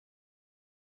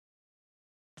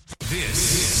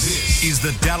This is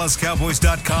the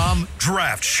DallasCowboys.com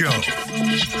Draft Show.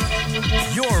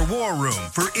 Your war room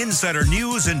for insider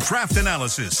news and draft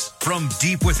analysis from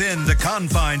deep within the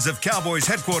confines of Cowboys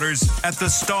headquarters at the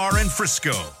Star in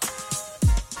Frisco.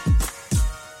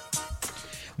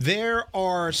 There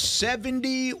are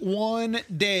 71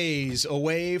 days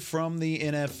away from the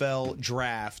NFL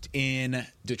draft in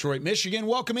Detroit, Michigan.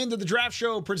 Welcome into the Draft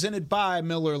Show presented by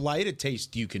Miller Lite, a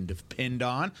taste you can depend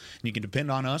on. And you can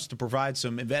depend on us to provide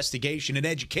some investigation and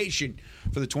education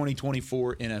for the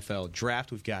 2024 NFL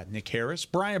draft. We've got Nick Harris,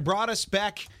 Brian Broaddus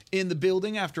back in the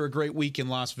building after a great week in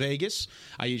Las Vegas.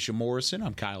 Aisha Morrison,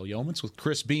 I'm Kyle Yeomans with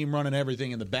Chris Beam running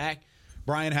everything in the back.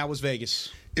 Brian, how was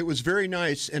Vegas? It was very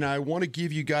nice, and I want to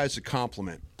give you guys a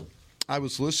compliment. I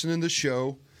was listening to the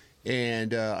show,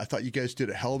 and I thought you guys did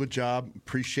a hell of a job.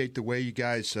 Appreciate the way you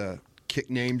guys kick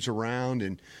names around,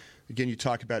 and again, you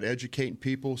talk about educating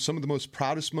people. Some of the most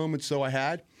proudest moments, though, I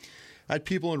had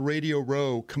people on Radio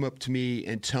Row come up to me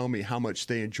and tell me how much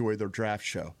they enjoy their draft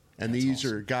show. And That's these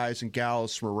awesome. are guys and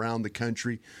gals from around the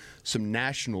country, some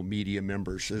national media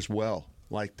members as well.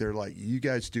 They're like, you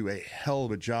guys do a hell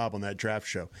of a job on that draft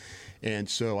show. And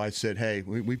so I said, hey,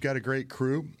 we've got a great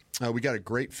crew. We got a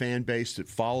great fan base that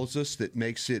follows us, that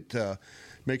makes it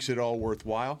all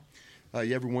worthwhile.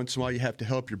 Every once in a while, you have to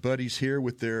help your buddies here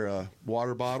with their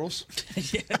water bottles,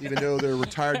 even though they're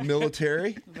retired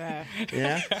military.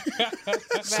 Yeah,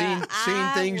 seeing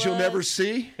things you'll never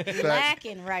see.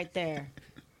 Lacking right there.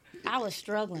 I was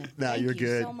struggling. No, Thank you're you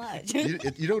good. so much.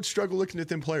 You don't struggle looking at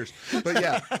them players, but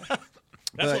yeah.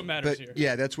 That's what matters here.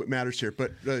 Yeah, that's what matters here.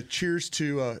 But cheers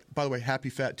to, by the way, happy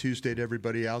Fat Tuesday to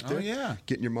everybody out there. Oh, yeah.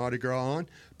 Getting your Mardi Gras on.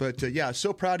 But, yeah,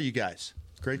 so proud of you guys.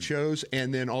 Great shows.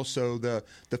 And then also the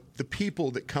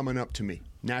people that coming up to me,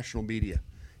 national media,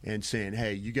 and saying,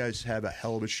 hey, you guys have a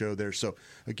hell of a show there. So,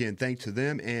 again, thanks to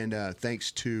them, and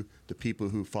thanks to the people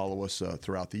who follow us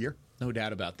throughout the year. No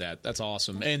doubt about that. That's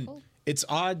awesome. And it's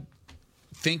odd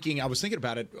I was thinking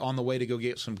about it on the way to go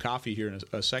get some coffee here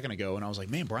a second ago, and I was like,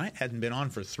 man, Bryant hadn't been on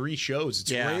for 3 shows.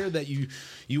 It's rare that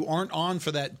you aren't on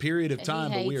for that period of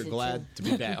time, but we are glad to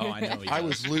be back. Oh, I know. I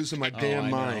was losing my damn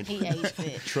mind. He hates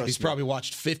it. He's probably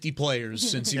watched 50 players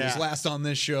since he was last on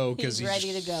this show because He's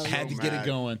ready to go. had to get it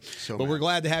going. So but we're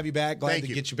glad to have you back. Glad Thank to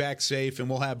you. get you back safe, and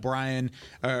we'll have Brian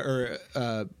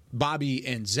Bobby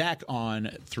and Zach on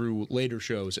through later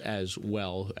shows as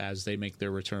well as they make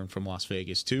their return from Las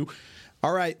Vegas too.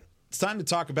 All right. It's time to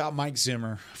talk about Mike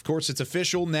Zimmer. Of course, it's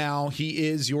official now. He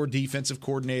is your defensive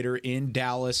coordinator in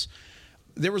Dallas.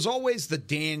 There was always the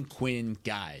Dan Quinn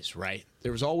guys, right?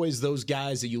 There was always those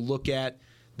guys that you look at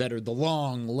that are the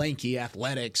long, lanky,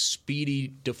 athletic,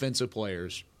 speedy defensive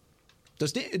players.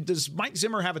 Does Mike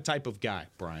Zimmer have a type of guy,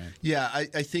 Brian? Yeah,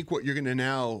 I think what you're going to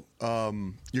now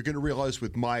you're going to realize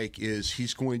with Mike is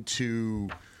he's going to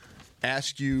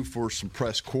ask you for some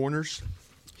press corners.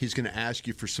 He's going to ask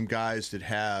you for some guys that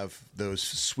have those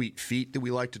sweet feet that we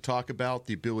like to talk about,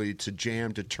 the ability to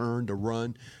jam, to turn, to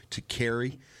run, to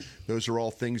carry. Those are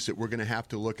all things that we're going to have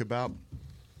to look about.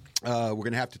 We're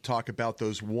going to have to talk about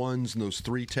those ones and those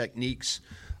 3 techniques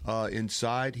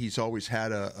inside. He's always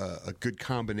had a good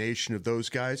combination of those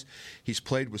guys. He's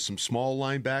played with some small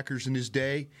linebackers in his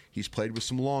day. He's played with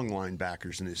some long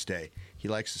linebackers in his day. He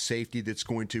likes a safety that's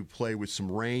going to play with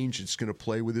some range. It's going to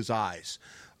play with his eyes.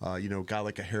 A guy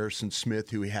like a Harrison Smith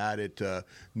who he had at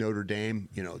Notre Dame,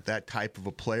 that type of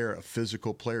a player, a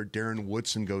physical player. Darren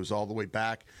Woodson goes all the way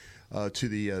back to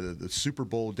the Super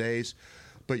Bowl days.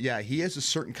 But, yeah, he has a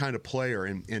certain kind of player.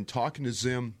 And talking to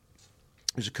Zim,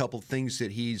 there's a couple of things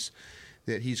that he's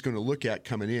going to look at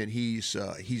coming in. He's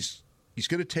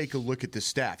going to take a look at the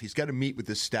staff. He's got to meet with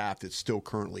the staff that's still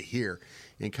currently here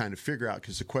and kind of figure out,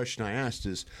 because the question I asked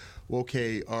is, well,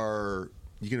 okay, are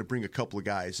you going to bring a couple of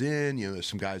guys in? There's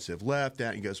some guys that have left. That,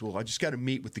 and he goes, well, I just got to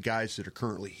meet with the guys that are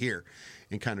currently here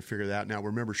and kind of figure that out. Now,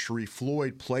 remember, Sharif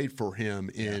Floyd played for him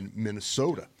in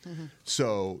Minnesota. Mm-hmm.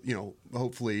 So,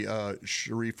 hopefully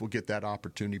Sharif will get that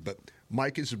opportunity. But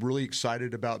Mike is really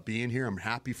excited about being here. I'm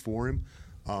happy for him.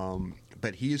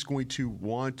 But he is going to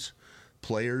want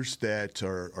players that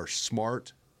are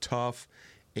smart, tough,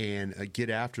 and get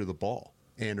after the ball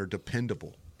and are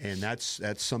dependable. And that's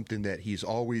something that he's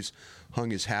always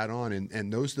hung his hat on.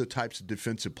 And those are the types of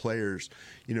defensive players.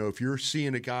 If you're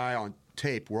seeing a guy on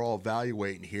tape, we're all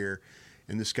evaluating here,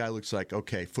 and this guy looks like,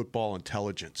 okay, football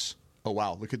intelligence. Oh,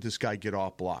 wow, look at this guy get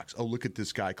off blocks. Oh, look at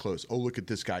this guy close. Oh, look at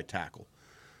this guy tackle.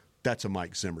 That's a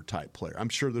Mike Zimmer type player. I'm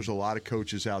sure there's a lot of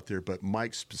coaches out there, but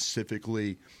Mike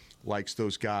specifically likes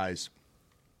those guys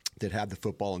that have the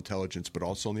football intelligence, but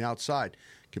also on the outside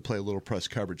can play a little press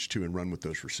coverage too and run with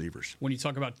those receivers. When you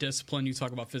talk about discipline, you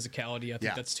talk about physicality. I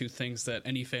think that's two things that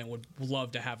any fan would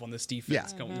love to have on this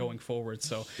defense going forward.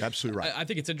 So absolutely right. I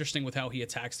think it's interesting with how he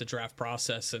attacks the draft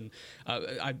process. And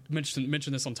I mentioned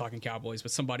this on Talking Cowboys,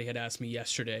 but somebody had asked me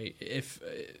yesterday if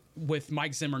with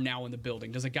Mike Zimmer now in the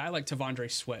building, does a guy like T'Vondre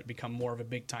Sweat become more of a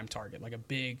big-time target, like a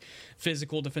big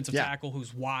physical defensive tackle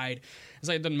who's wide? It's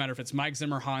like, it doesn't matter if it's Mike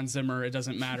Zimmer, Hans Zimmer, it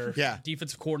doesn't matter.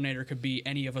 Defensive coordinator could be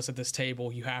any of us at this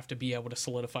table. You have to be able to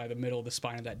solidify the middle of the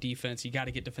spine of that defense. You got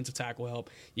to get defensive tackle help.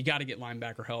 You got to get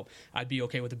linebacker help. I'd be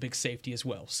okay with a big safety as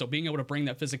well. So being able to bring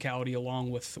that physicality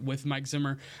along with Mike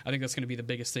Zimmer, I think that's going to be the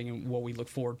biggest thing and what we look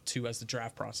forward to as the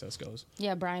draft process goes.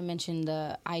 Yeah, Brian mentioned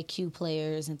the IQ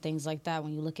players and things like that.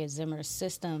 When you look at Zimmer's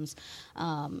systems,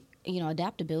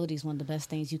 adaptability is one of the best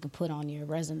things you can put on your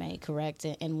resume, correct?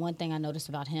 And one thing I noticed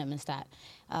about him is that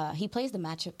he plays the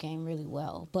matchup game really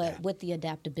well. But with the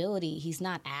adaptability, he's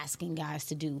not asking guys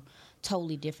to do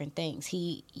totally different things.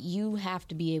 You have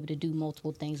to be able to do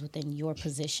multiple things within your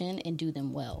position and do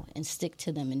them well and stick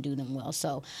to them and do them well.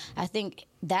 So I think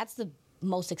that's the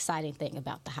most exciting thing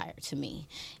about the hire to me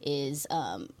is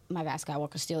my guy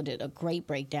Skywalker still did a great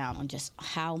breakdown on just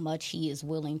how much he is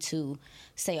willing to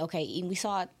say, okay, and we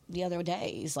saw it the other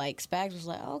days, like Spags was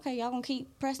like, okay, y'all gonna keep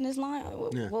pressing this line?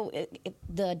 Well,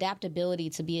 the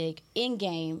adaptability to be in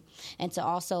game and to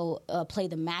also play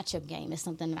the matchup game is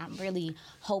something that I'm really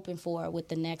hoping for with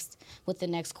the next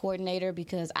coordinator,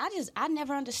 because I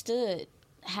never understood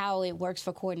how it works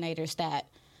for coordinators that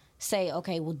say,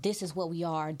 okay, well, this is what we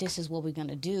are, this is what we're going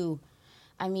to do.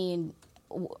 I mean,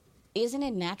 isn't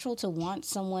it natural to want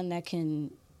someone that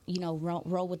can,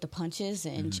 roll with the punches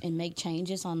and make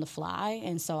changes on the fly?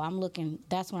 And so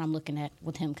that's what I'm looking at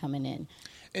with him coming in.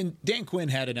 And Dan Quinn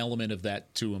had an element of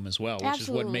that to him as well, which is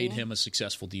what made him a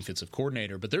successful defensive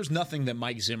coordinator. But there's nothing that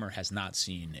Mike Zimmer has not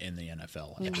seen in the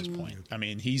NFL at this point. I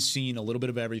mean, he's seen a little bit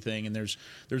of everything, and there's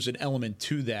an element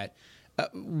to that.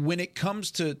 When it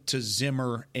comes to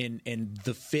Zimmer and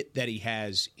the fit that he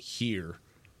has here,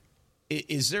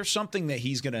 is there something that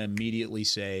he's going to immediately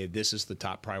say, this is the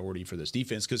top priority for this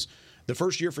defense? Because the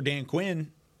first year for Dan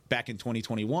Quinn, back in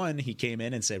 2021, he came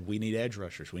in and said, we need edge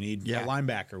rushers. We need a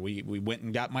linebacker. We went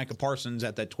and got Micah Parsons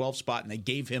at that 12 spot, and they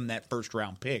gave him that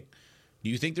first-round pick. Do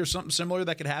you think there's something similar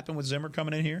that could happen with Zimmer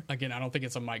coming in here? Again, I don't think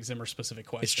it's a Mike Zimmer specific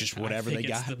question. It's just whatever they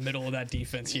got. It's the middle of that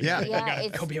defense. They got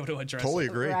to be able to address totally it.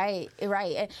 agree.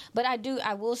 Right. But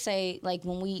I will say, like,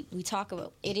 when we talk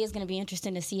about it, is going to be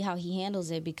interesting to see how he handles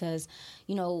it, because,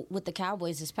 with the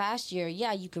Cowboys this past year,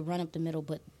 you could run up the middle,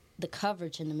 but the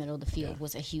coverage in the middle of the field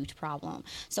was a huge problem.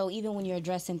 So even when you're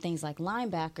addressing things like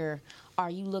linebacker, are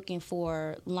you looking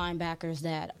for linebackers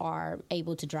that are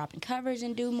able to drop in coverage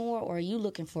and do more, or are you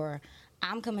looking for,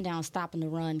 I'm coming down stopping the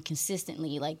run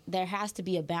consistently? Like, there has to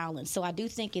be a balance. So I do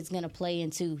think it's going to play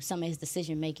into some of his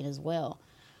decision-making as well,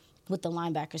 with the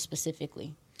linebacker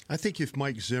specifically. I think if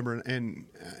Mike Zimmer, and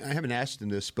I haven't asked him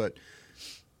this, but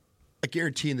I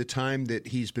guarantee in the time that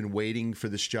he's been waiting for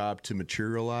this job to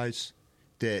materialize,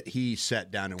 that he sat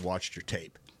down and watched your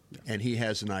tape. And he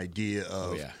has an idea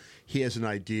of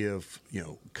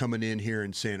coming in here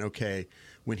and saying, okay,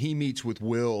 when he meets with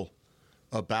Will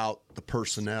about the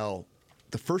personnel,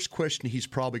 the first question he's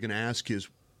probably going to ask is,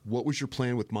 what was your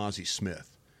plan with Mozzie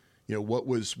Smith? What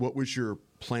was your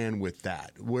plan with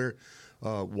that?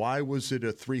 Why was it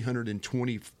a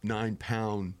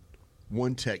 329-pound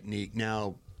one technique,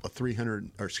 now a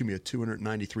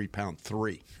 293-pound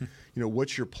three?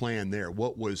 What's your plan there?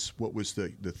 What was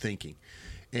the thinking?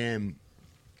 And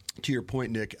to your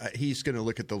point, Nick, he's going to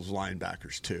look at those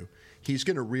linebackers too. He's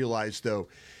going to realize, though,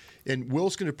 and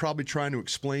Will's going to probably try to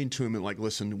explain to him, and like,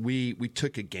 listen, we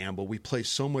took a gamble. We play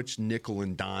so much nickel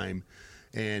and dime,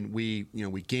 and we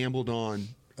gambled on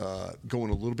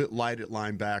going a little bit light at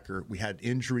linebacker. We had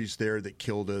injuries there that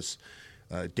killed us.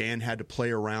 Dan had to play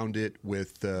around it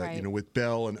with with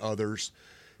Bell and others.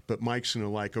 But Mike's going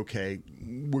to okay,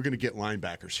 we're going to get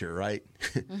linebackers here, right?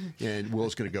 And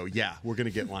Will's going to go, yeah, we're going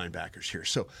to get linebackers here.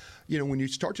 So, when you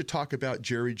start to talk about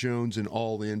Jerry Jones and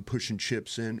all in, pushing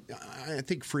chips in, I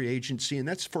think free agency, and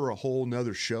that's for a whole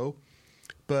nother show.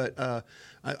 But I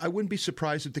wouldn't be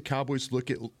surprised if the Cowboys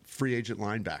look at free agent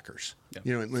linebackers.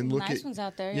 Yeah. And look nice ones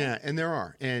out there. Yeah, and there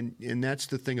are. And that's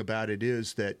the thing about it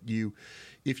is that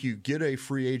if you get a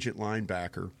free agent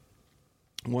linebacker,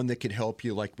 one that could help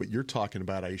you, like what you're talking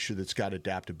about, Aisha, that's got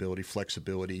adaptability,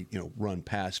 flexibility, run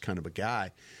pass kind of a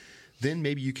guy, then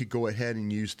maybe you could go ahead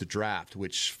and use the draft,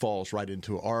 which falls right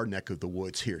into our neck of the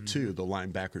woods here too, the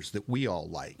linebackers that we all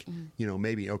like.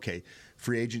 Maybe, okay,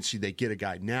 free agency, they get a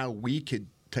guy. Now we could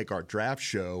take our draft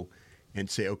show and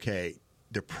say, okay,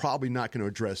 they're probably not going to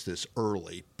address this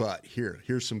early, but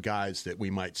here's some guys that we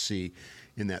might see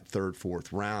in that third,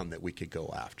 fourth round that we could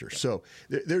go after. So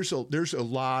there's a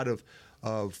lot of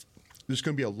there's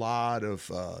going to be a lot of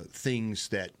things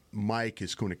that Mike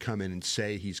is going to come in and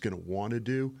say he's going to want to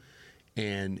do,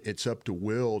 and it's up to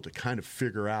Will to kind of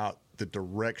figure out the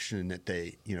direction that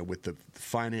they, with the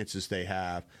finances they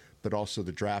have, but also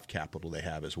the draft capital they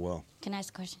have as well. Can I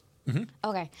ask a question? Mm-hmm.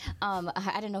 Okay.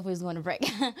 I didn't know if we was going to break.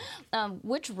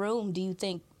 Which room do you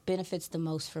think benefits the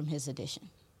most from his addition?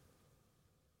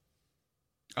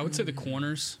 I would say the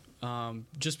corners,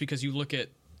 just because you look at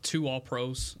 2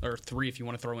 All-Pros, or 3 if you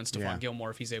want to throw in Stephon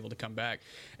Gilmore if he's able to come back,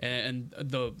 and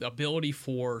the ability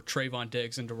for Trayvon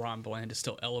Diggs and DaRon Bland to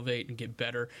still elevate and get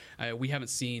better. We haven't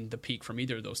seen the peak from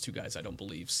either of those 2 guys, I don't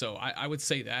believe. So I would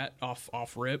say that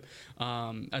off rip.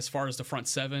 As far as the front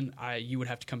 7, you would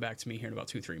have to come back to me here in about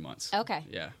 2-3 months. Okay.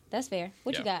 Yeah. That's fair.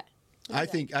 What you got? I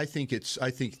think it's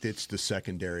the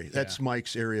secondary. That's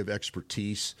Mike's area of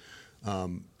expertise.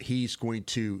 He's going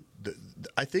to.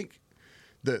 I think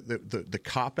the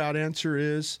cop-out answer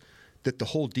is that the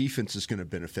whole defense is going to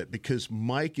benefit because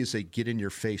Mike is a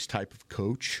get-in-your-face type of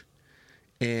coach,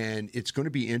 and it's going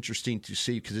to be interesting to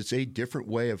see because it's a different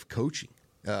way of coaching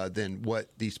than what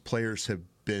these players have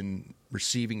been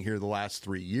receiving here the last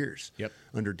 3 years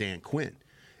under Dan Quinn.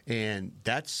 And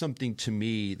that's something to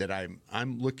me that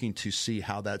I'm looking to see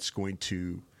how that's going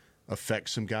to affect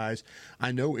some guys.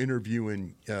 I know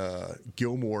interviewing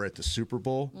Gilmore at the Super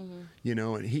Bowl,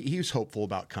 and he was hopeful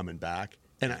about coming back.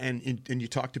 And you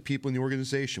talk to people in the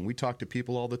organization. We talk to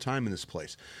people all the time in this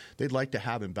place. They'd like to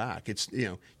have him back. It's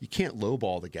you can't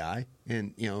lowball the guy,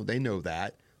 and they know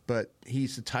that. But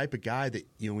he's the type of guy that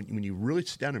when you really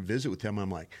sit down and visit with him,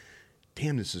 I'm like,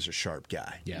 damn, this is a sharp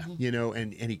guy. Yeah.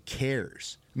 And he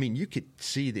cares. I mean, you could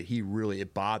see that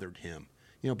it bothered him.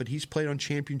 But he's played on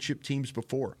championship teams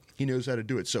before. He knows how to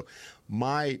do it. So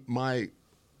my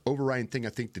overriding thing, I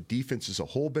think the defense as a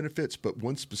whole benefits, but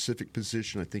one specific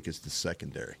position I think is the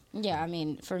secondary. Yeah, I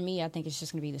mean, for me, I think it's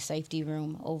just going to be the safety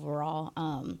room overall.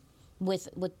 With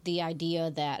the idea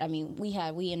that, I mean, we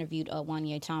interviewed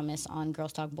Wanye Thomas on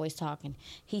Girls Talk, Boys Talk, and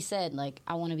he said, like,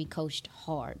 I want to be coached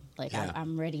hard. Like,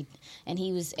 I'm ready. And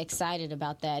he was excited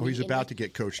about that. Well, he's about to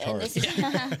get coached hard.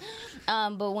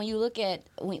 But when you look at,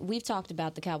 we've talked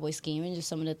about the Cowboy scheme and just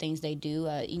some of the things they do.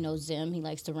 Zim, he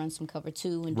likes to run some cover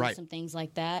 2 and do some things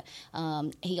like that.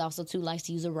 He also, too, likes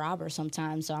to use a robber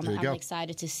sometimes. So I'm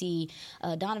excited to see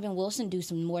Donovan Wilson do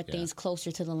some more things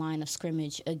closer to the line of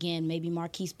scrimmage. Again, maybe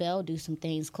Marquise Bell do some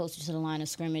things closer to the line of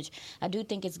scrimmage. I do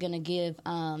think it's going to give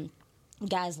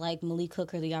guys like Malik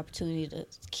Hooker the opportunity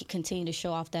to continue to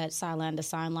show off that sideline to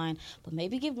sideline, but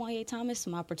maybe give Wanye Thomas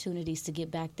some opportunities to get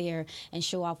back there and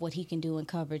show off what he can do in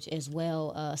coverage as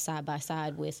well, side by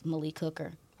side with Malik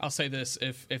Hooker. I'll say this,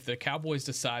 if the Cowboys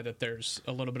decide that there's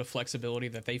a little bit of flexibility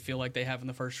that they feel like they have in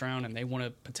the first round and they want to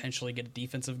potentially get a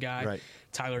defensive guy,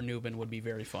 Tyler Nubin would be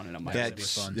very fun. And it might be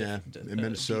fun. Yeah,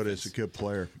 Minnesota is a good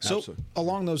player. So Absolutely.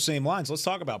 Along those same lines, let's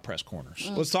talk about press corners.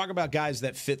 Let's talk about guys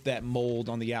that fit that mold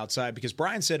on the outside, because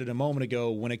Brian said it a moment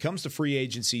ago, when it comes to free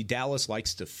agency, Dallas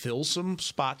likes to fill some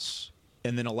spots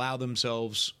and then allow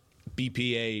themselves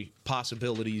BPA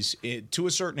possibilities to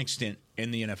a certain extent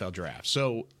in the NFL draft.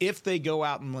 So if they go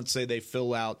out and let's say they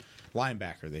fill out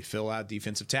linebacker, they fill out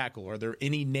defensive tackle, are there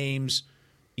any names,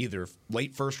 either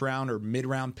late first round or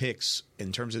mid-round picks,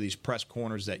 in terms of these press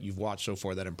corners that you've watched so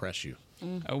far that impress you?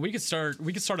 We could start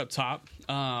up top.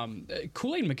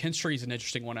 Kool-Aid McKinstry is an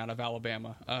interesting one out of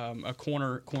Alabama. A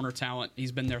corner talent.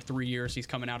 He's been there 3 years. He's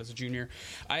coming out as a junior.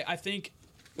 I think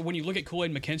when you look at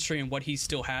Kool-Aid McKinstry and what he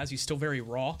still has, he's still very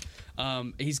raw.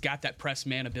 He's got that press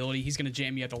man ability. He's going to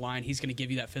jam you at the line. He's going to give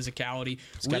you that physicality.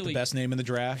 He's got the best name in the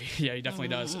draft. Yeah, he definitely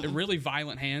does. Really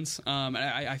violent hands.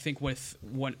 I think with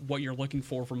what you're looking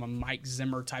for from a Mike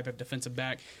Zimmer type of defensive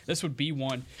back, this would be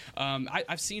one.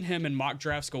 I've seen him in mock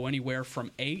drafts go anywhere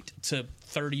from 8 to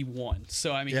 31.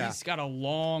 So, I mean, he's got a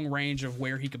long range of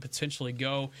where he could potentially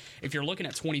go. If you're looking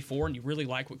at 24 and you really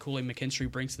like what Kool-Aid McKinstry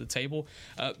brings to the table,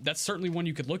 that's certainly one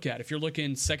you could look at. If you're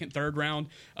looking second, third round,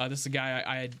 this is a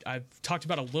guy I've talked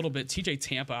about a little bit, TJ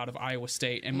Tampa out of Iowa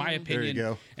State. In my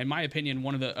opinion,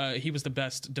 one of the he was the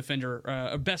best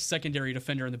defender, best secondary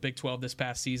defender in the Big 12 this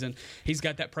past season. He's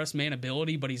got that press man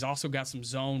ability, but he's also got some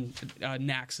zone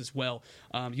knacks as well.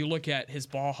 You look at his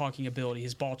ball hawking ability,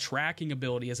 his ball tracking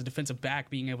ability as a defensive back,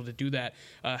 being able to do that.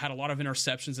 Had a lot of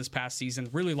interceptions this past season.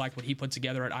 Really like what he put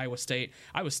together at Iowa State.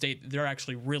 Iowa State, they're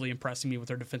actually really impressing me with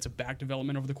their defensive back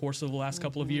development over the course of the last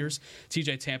couple of years.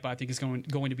 TJ Tampa, I think, is going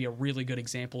to be a really good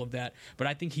example of that. But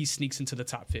I think he sneaks into the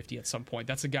top 50 at some point.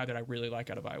 That's a guy that I really like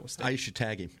out of Iowa State. I should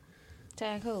tag him.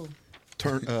 Tag who?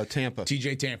 Tampa.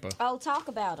 TJ Tampa. Oh, talk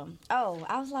about him. Oh,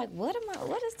 I was like, what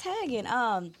is tagging?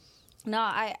 No,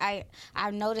 I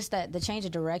noticed that the change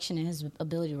of direction and his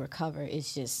ability to recover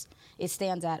is just, it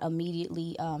stands out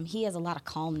immediately. He has a lot of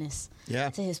calmness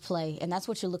to his play, and that's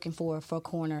what you're looking for a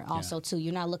corner also, too.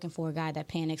 You're not looking for a guy that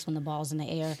panics when the ball's in the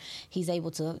air. He's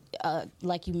able to,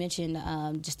 like you mentioned,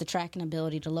 just the tracking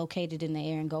ability to locate it in the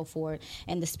air and go for it.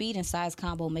 And the speed and size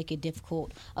combo make it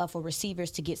difficult for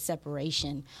receivers to get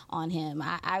separation on him.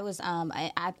 I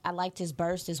liked his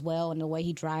burst as well and the way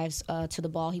he drives to the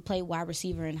ball. He played wide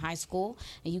receiver in high school,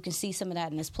 and you can see some of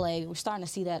that in his play. We're starting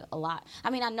to see that a lot. I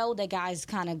mean, I know that guys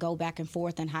kind of go back and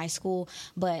forth in high school,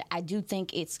 but I do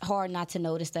think it's hard not to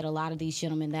notice that a lot of these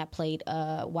gentlemen that played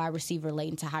wide receiver late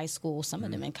into high school, some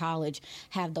of them in college,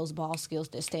 have those ball skills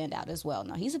that stand out as well.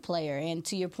 Now, he's a player, and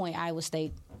to your point, Iowa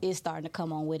State is starting to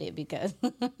come on with it because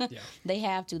they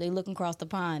have to. They looking across the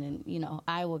pond, and,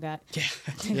 Iowa got...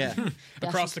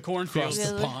 across the cornfield. Across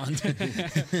the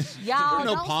pond. Y'all there are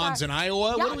no ponds in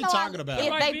Iowa. What are we talking about?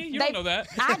 You don't know that.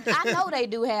 I know they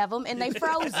do have them, and they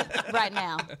frozen right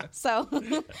now. So,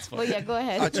 well, yeah, go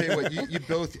ahead. I'll tell you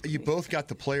what, you both got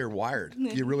the player wired.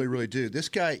 You really, really do. This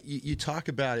guy, you talk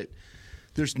about it.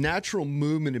 There's natural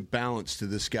movement and balance to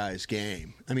this guy's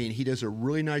game. I mean, he does a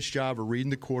really nice job of reading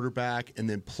the quarterback and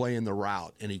then playing the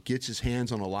route, and he gets his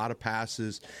hands on a lot of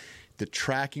passes. The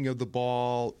tracking of the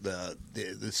ball, the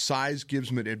size gives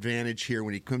him an advantage here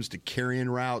when he comes to carrying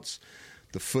routes.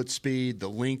 The foot speed, the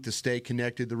length to stay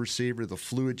connected to the receiver, the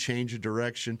fluid change of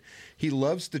direction. He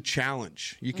loves the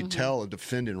challenge. You can tell of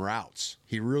defending routes.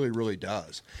 He really, really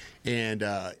does. And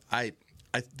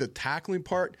the tackling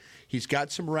part, he's got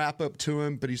some wrap up to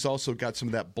him, but he's also got some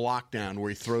of that block down where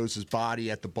he throws his body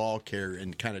at the ball carrier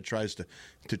and kind of tries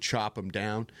to chop him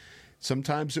down.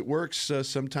 Sometimes it works.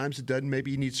 Sometimes it doesn't.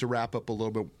 Maybe he needs to wrap up a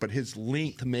little bit, but his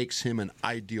length makes him an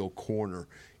ideal corner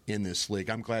in this league.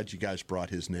 I'm glad you guys brought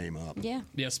his name up. Yeah.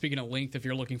 Speaking of length, if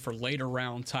you're looking for later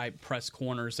round type press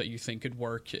corners that you think could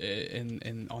work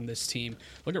in on this team,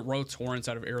 look at Ro Torrence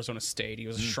out of Arizona State. He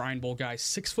was a Shrine Bowl guy,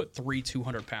 6'3",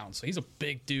 200 pounds. So he's a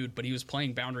big dude, but he was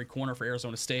playing boundary corner for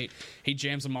Arizona State. He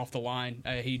jams them off the line.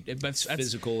 That's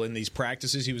physical in these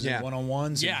practices. He was in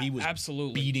one-on-ones. Yeah, and he was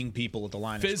absolutely beating people at the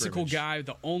line. Physical of scrimmage.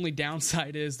 guy. The only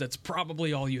downside is that's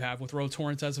probably all you have with Ro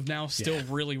Torrence as of now. Still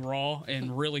really raw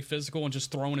and really physical and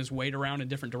just throwing his weight around in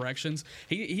different directions.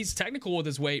 He's technical with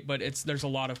his weight, but there's a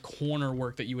lot of corner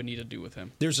work that you would need to do with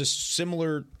him. There's a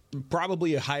similar,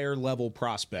 probably a higher level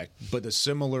prospect, but a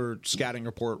similar scouting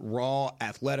report. Raw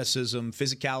athleticism,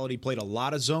 physicality, played a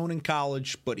lot of zone in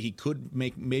college, but he could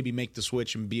maybe make the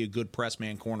switch and be a good press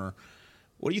man corner.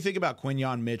 What do you think about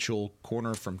Quinyon Mitchell,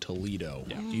 corner from Toledo?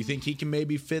 Yeah. Do you think he can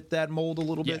maybe fit that mold a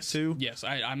little bit too? Yes,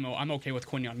 I'm okay with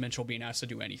Quinyon Mitchell being asked to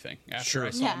do anything. After I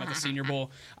saw him at the Senior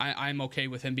Bowl, I'm okay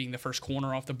with him being the first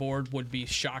corner off the board. Would be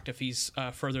shocked if he's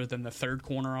further than the third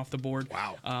corner off the board.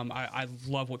 Wow. I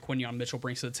love what Quinyon Mitchell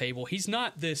brings to the table. He's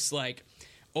not this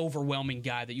overwhelming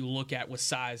guy that you look at with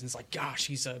size and it's like, gosh,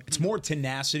 it's more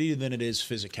tenacity than it is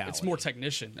physicality. It's more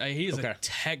technician. He is a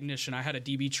technician. I had a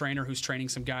DB trainer who's training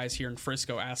some guys here in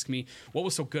Frisco ask me what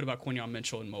was so good about Quinyon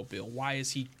Mitchell in Mobile. Why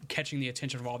is he catching the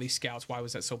attention of all these scouts? Why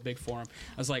was that so big for him?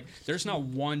 I was like, there's not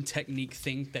one technique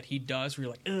thing that he does where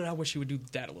you're like, I wish he would do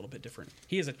that a little bit different.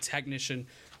 He is a technician.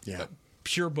 Yeah.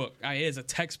 Pure book. He is a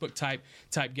textbook type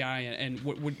guy, and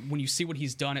when you see what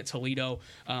he's done at Toledo,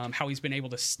 how he's been able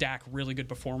to stack really good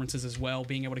performances as well,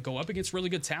 being able to go up against really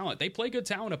good talent. They play good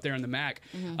talent up there in the MAC.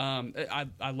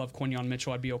 I love Quinyon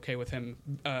Mitchell. I'd be okay with him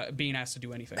being asked to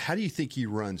do anything. How do you think he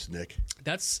runs, Nick?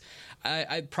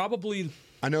 I probably.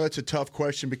 I know it's a tough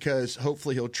question because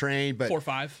hopefully he'll train, but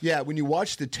 4.5. Yeah, when you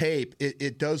watch the tape,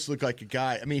 it does look like a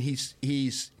guy. I mean,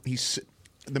 he's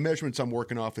the measurements I'm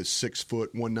working off is 6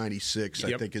 foot 196.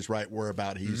 I think is right where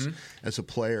about he's as a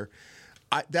player.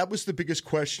 That was the biggest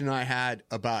question I had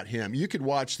about him. You could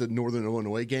watch the Northern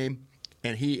Illinois game,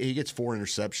 and he gets 4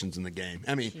 interceptions in the game.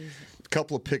 I mean, a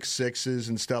couple of pick sixes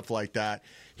and stuff like that.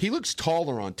 He looks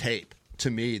taller on tape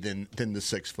to me than the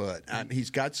 6 foot.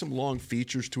 He's got some long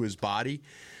features to his body.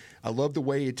 I love the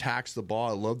way he attacks the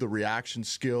ball. I love the reaction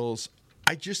skills.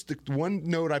 The one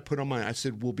note I put on I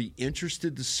said, we'll be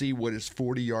interested to see what his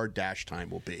 40-yard dash time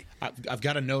will be. I've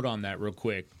got a note on that real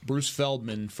quick. Bruce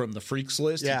Feldman from the Freaks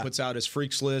List, he puts out his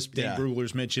Freaks List. Dan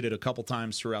Brugler's mentioned it a couple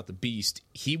times throughout the Beast.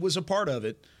 He was a part of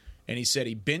it, and he said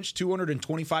he benched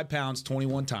 225 pounds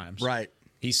 21 times. Right.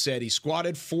 He said he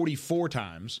squatted 44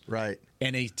 times. Right.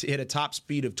 And he hit a top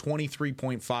speed of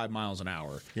 23.5 miles an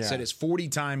hour. Yeah. Said his 40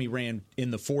 time he ran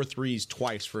in the 4.3s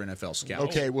twice for NFL Scout.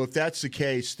 Okay, well, if that's the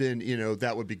case, then,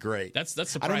 that would be great. That's I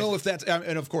surprising. don't know if that's,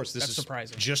 and of course, this That's is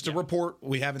surprising. just a Yeah. report.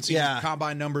 We haven't seen Yeah.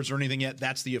 combine numbers or anything yet.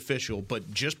 That's the official.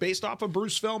 But just based off of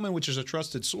Bruce Feldman, which is a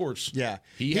trusted source, Yeah,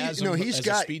 he has him as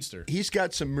a speedster. He's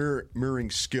got some mirroring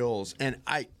skills, and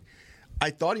I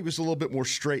thought he was a little bit more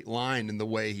straight line in the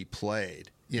way he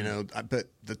played. But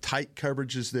the tight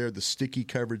coverage is there, the sticky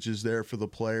coverage is there for the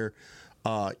player.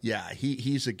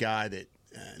 He's a guy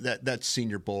that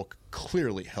Senior Bowl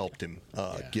clearly helped him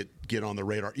get on the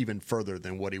radar even further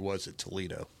than what he was at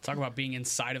Toledo. Talk about being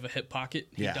inside of a hip pocket.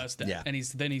 He does that, and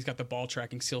he's got the ball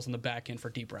tracking skills on the back end for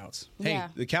deep routes. Hey, Yeah.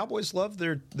 the Cowboys love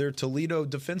their Toledo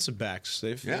defensive backs.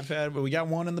 They've had. We got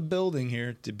one in the building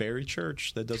here, Barry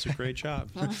Church, that does a great job.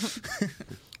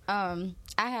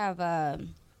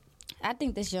 I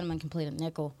think this gentleman can play the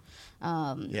nickel.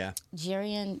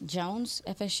 Jarian Jones,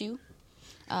 FSU.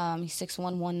 He's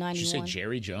 6'1", 191. Did you say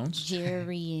Jerry Jones?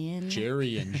 Jarian.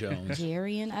 Jarian Jones.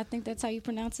 Jarian, I think that's how you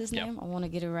pronounce his Yep. name. I want to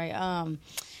get it right.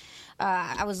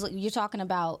 You're talking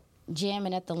about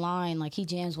jamming at the line, like he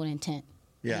jams with intent.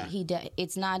 Yeah.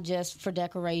 It's not just for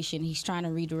decoration. He's trying to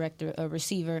redirect a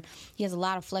receiver. He has a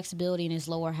lot of flexibility in his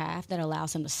lower half that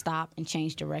allows him to stop and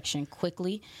change direction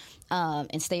quickly,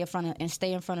 and stay in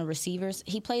front of receivers.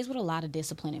 He plays with a lot of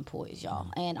discipline and poise,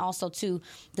 y'all. And also too,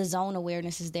 the zone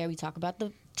awareness is there. We talk about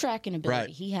the tracking ability. Right.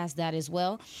 He has that as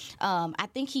well. I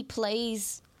think he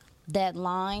plays that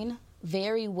line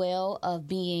very well of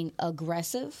being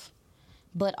aggressive,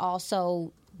 but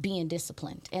also being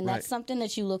disciplined. And that's something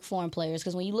that you look for in players,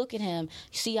 because when you look at him,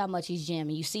 you see how much he's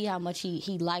jamming. You see how much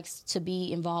he likes to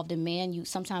be involved in man. You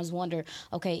sometimes wonder,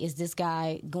 okay, is this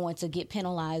guy going to get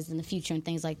penalized in the future and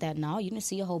things like that? No, you didn't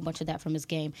see a whole bunch of that from his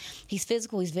game. He's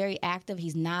physical. He's very active.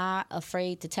 He's not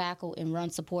afraid to tackle and run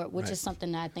support, which is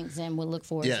something that I think Zim would look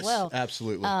for as well. Yes,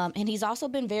 absolutely. And he's also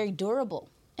been very durable.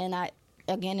 And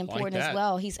again, important as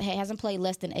well. He hasn't played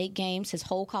less than 8 games his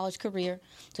whole college career.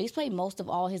 So he's played most of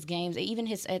all his games. Even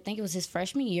I think it was his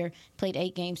freshman year, played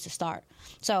 8 games to start.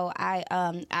 So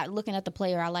looking at the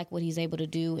player, I like what he's able to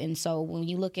do. And so when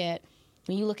you look at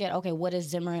okay, what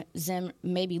is Zim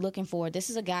maybe looking for? This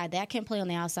is a guy that can play on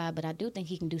the outside, but I do think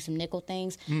he can do some nickel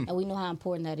things, and we know how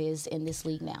important that is in this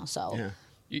league now. So. Yeah.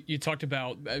 You talked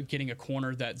about getting a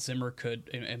corner that Zimmer could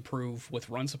improve with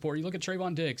run support. You look at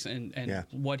Trayvon Diggs and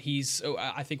what he's.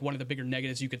 I think one of the bigger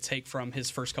negatives you could take from his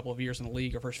first couple of years in the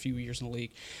league, or first few years in the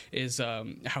league, is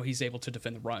how he's able to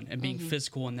defend the run and being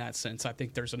physical in that sense. I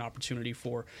think there's an opportunity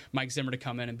for Mike Zimmer to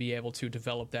come in and be able to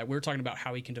develop that. We were talking about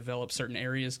how he can develop certain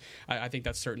areas. I think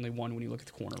that's certainly one when you look at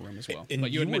the corner room as well. And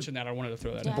But you had mentioned that. I wanted to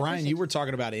throw that in. Brian, you were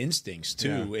talking about instincts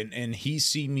too, and he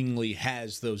seemingly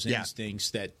has those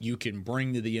instincts that you can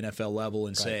bring to the NFL level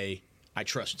and say, I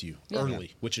trust you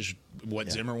early, which is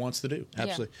what Zimmer wants to do.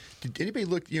 Absolutely. Did anybody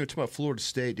look, talking about Florida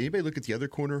State, did anybody look at the other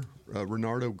corner,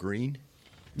 Renardo Green?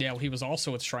 Yeah, well, he was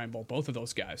also at Shrine Bowl, both of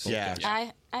those guys. Yeah.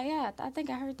 I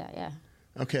think I heard that, yeah.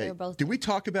 Okay. They were both Did we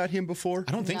talk about him before?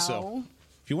 I don't think so. No.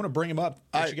 If you want to bring him up,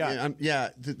 what you got?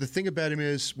 The thing about him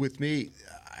is, with me,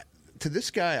 to this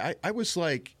guy, I was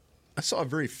like, I saw a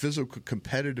very physical,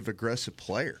 competitive, aggressive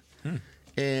player.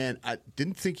 And I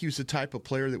didn't think he was the type of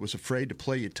player that was afraid to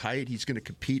play you tight. He's going to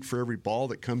compete for every ball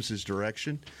that comes his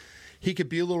direction. He could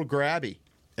be a little grabby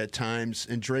at times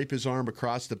and drape his arm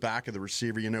across the back of the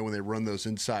receiver, when they run those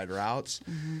inside routes.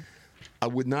 I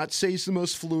would not say he's the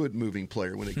most fluid moving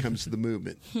player when it comes to the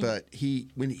movement, but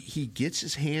when he gets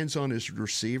his hands on his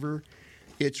receiver,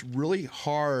 it's really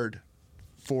hard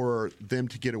for them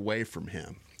to get away from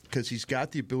him, because he's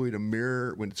got the ability to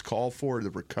mirror when it's called for, the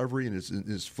recovery and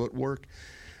his footwork.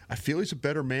 I feel he's a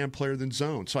better man player than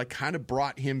zone. So I kind of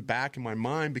brought him back in my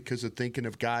mind because of thinking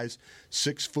of guys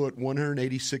 6 foot,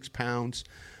 186 pounds.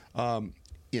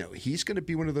 He's going to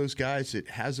be one of those guys that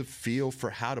has a feel for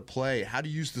how to play, how to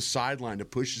use the sideline to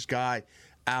push his guy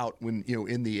out when,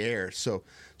 in the air. So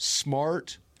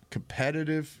smart,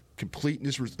 competitive, complete in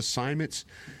his assignments.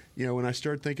 When I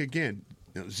started thinking again,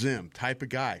 Zim type of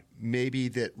guy, maybe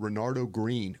that Renardo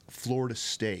Green, Florida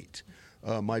State,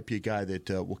 might be a guy that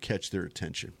will catch their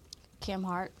attention. Kim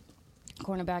Hart,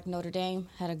 cornerback, Notre Dame,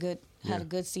 had a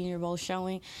good Senior Bowl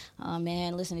showing.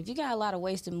 Man, listen, if you got a lot of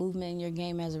wasted movement in your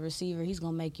game as a receiver, he's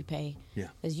gonna make you pay. Yeah,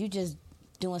 because you just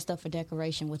doing stuff for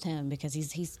decoration with him, because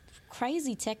he's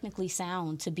crazy technically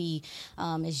sound to be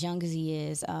as young as he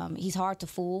is. He's hard to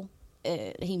fool.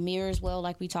 he mirrors well,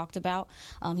 like we talked about.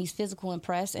 He's physical and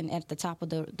press and at the top of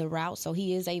the route, so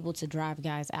he is able to drive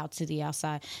guys out to the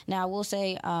outside. Now, I will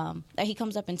say that he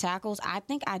comes up in tackles. I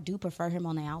think I do prefer him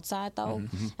on the outside, though,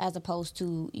 as opposed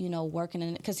to, working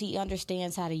in it, because he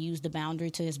understands how to use the boundary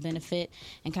to his benefit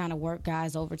and kind of work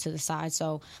guys over to the side.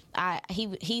 So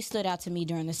he stood out to me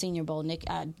during the Senior Bowl. Nick,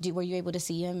 were you able to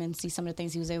see him and see some of the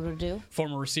things he was able to do?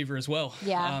 Former receiver as well.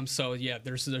 Yeah.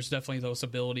 There's definitely those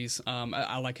abilities.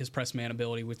 I like his press man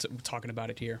ability. We're talking about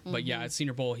it here. But yeah, at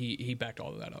Senior Bowl, he backed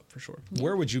all of that up for sure.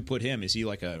 Where would you put him? Is he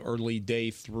like a early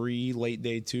day 3, late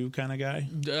day 2 kind of guy?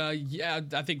 Yeah,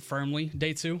 I think firmly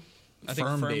day 2. I think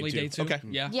firmly day 2. Okay.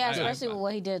 Yeah. Yeah, especially with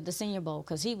what he did at the Senior Bowl,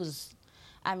 because he was.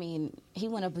 He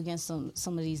went up against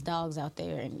some of these dogs out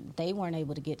there, and they weren't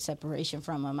able to get separation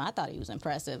from him. I thought he was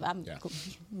impressive. I'm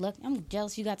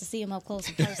jealous you got to see him up close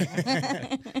in person.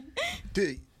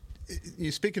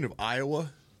 Speaking of Iowa,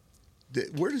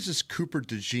 where does this Cooper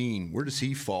DeJean, where does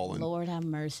he fall in? Lord have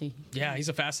mercy. Yeah, he's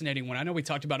a fascinating one. I know we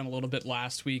talked about him a little bit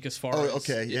last week as far as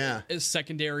his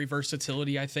secondary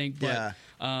versatility, I think. But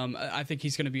I think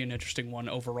he's going to be an interesting one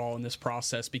overall in this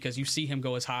process, because you see him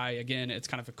go as high. Again, it's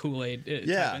kind of a Kool-Aid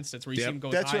type instance where you see him go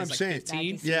as high as like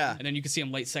 15. Yeah. And then you can see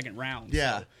him late second round.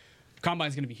 Yeah. So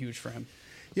Combine's going to be huge for him.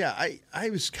 Yeah, I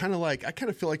was kind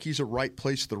of feel like he's a right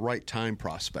place at the right time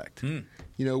prospect.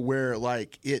 Where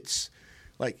it's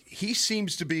like he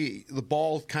seems to be, the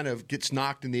ball kind of gets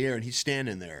knocked in the air and he's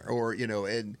standing there,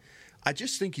 and I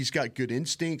just think he's got good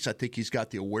instincts. I think he's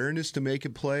got the awareness to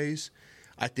making plays.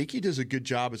 I think he does a good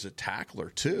job as a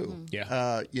tackler too.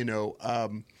 Yeah.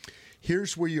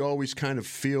 Here's where you always kind of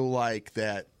feel like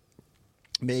that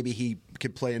maybe he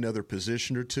could play another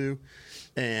position or two,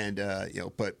 and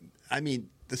but I mean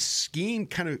the scheme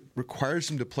kind of requires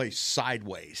him to play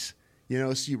sideways.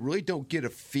 So you really don't get a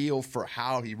feel for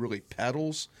how he really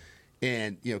pedals,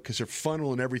 and because they're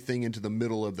funneling everything into the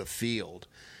middle of the field.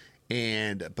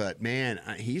 But man,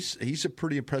 he's a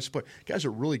pretty impressive player. Guy's a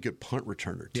really good punt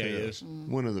returner too. Yeah, he is.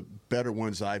 One of the better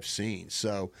ones I've seen.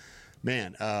 So,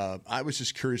 man, I was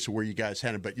just curious to where you guys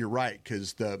had him. But you're right,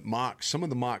 because some of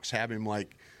the mocks have him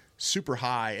like super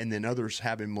high, and then others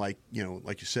have him like you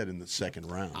said, in the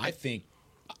second round. I think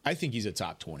he's a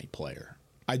top 20 player.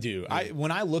 I do.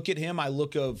 When I look at him, I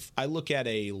look at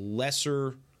a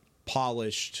lesser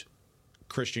polished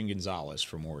Christian Gonzalez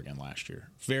from Oregon last year.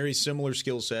 Very similar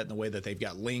skill set in the way that they've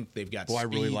got length, they've got speed. I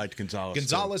really liked Gonzalez.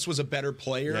 Gonzalez was a better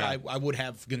player. Yeah. I would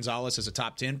have Gonzalez as a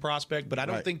top 10 prospect, but I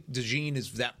don't think DeJean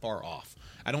is that far off.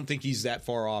 I don't think he's that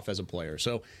far off as a player.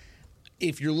 So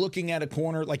if you're looking at a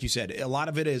corner, like you said, a lot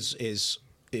of it is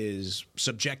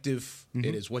subjective.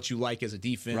 It is what you like as a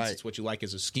defense. Right. It's what you like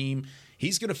as a scheme.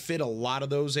 He's going to fit a lot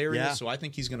of those areas, Yeah. so I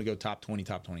think he's going to go top 20,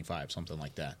 top 25, something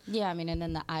like that. Yeah, and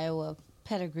then the Iowa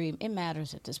pedigree, it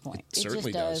matters at this point. It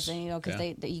certainly just does. does. And,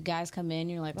 because you guys come in,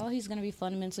 you're like, oh, he's going to be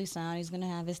fundamentally sound. He's going to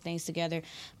have his things together.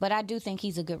 But I do think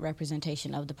he's a good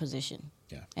representation of the position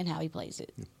and how he plays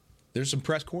it. There's some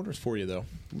press corners for you, though.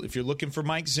 If you're looking for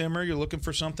Mike Zimmer, you're looking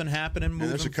for something happening, moving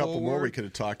And there's a couple forward. more we could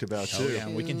have talked about too. Oh, yeah,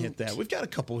 we can hit that. We've got a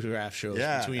couple of draft shows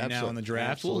between now and the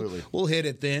draft. Absolutely. We'll hit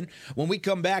it then. When we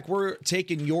come back, we're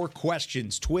taking your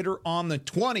questions. Twitter on the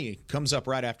 20 comes up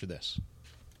right after this.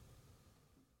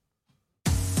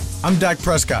 I'm Dak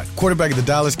Prescott, quarterback of the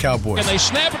Dallas Cowboys. And they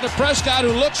snap it to Prescott,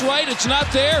 who looks right. It's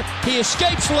not there. He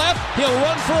escapes left. He'll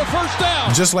run for a first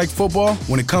down. Just like football,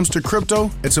 when it comes to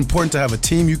crypto, it's important to have a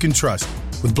team you can trust.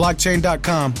 With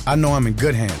Blockchain.com, I know I'm in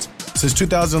good hands. Since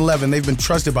 2011, they've been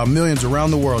trusted by millions around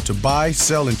the world to buy,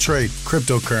 sell, and trade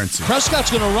cryptocurrency.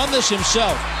 Prescott's going to run this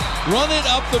himself. Run it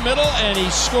up the middle, and he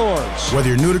scores. Whether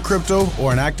you're new to crypto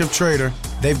or an active trader,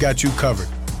 they've got you covered.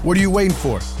 What are you waiting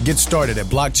for? Get started at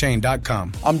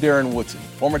Blockchain.com. I'm Darren Woodson,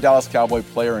 former Dallas Cowboy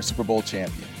player and Super Bowl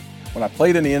champion. When I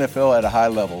played in the NFL at a high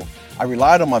level, I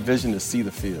relied on my vision to see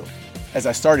the field. As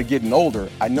I started getting older,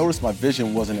 I noticed my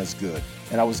vision wasn't as good,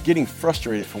 and I was getting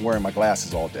frustrated from wearing my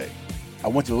glasses all day. I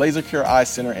went to Laser Care Eye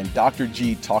Center, and Dr.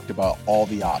 G talked about all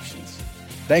the options.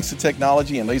 Thanks to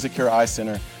technology and Laser Care Eye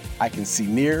Center, I can see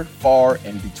near, far,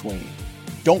 and between.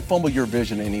 Don't fumble your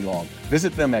vision any longer.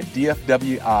 Visit them at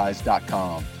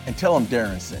dfweyes.com and tell them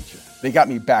Darren sent you. They got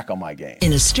me back on my game.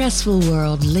 In a stressful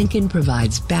world, Lincoln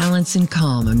provides balance and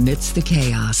calm amidst the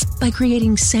chaos by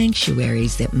creating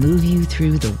sanctuaries that move you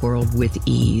through the world with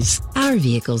ease. Our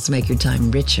vehicles make your time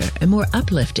richer and more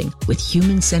uplifting with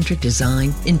human-centric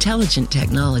design, intelligent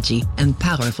technology, and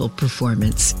powerful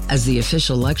performance. As the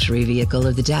official luxury vehicle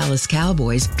of the Dallas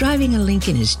Cowboys, driving a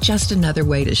Lincoln is just another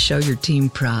way to show your team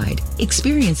pride.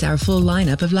 Experience our full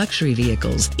lineup of luxury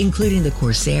vehicles, including the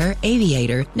Corsair,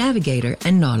 Aviator, Navigator,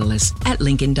 and Nautilus at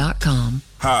Lincoln.com.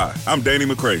 Hi, I'm Danny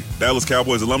McCray, Dallas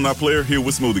Cowboys alumni player here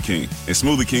with Smoothie King. And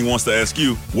Smoothie King wants to ask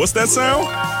you, what's that sound?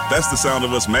 That's the sound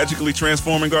of us magically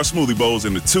transforming our smoothie bowls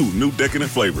into 2 new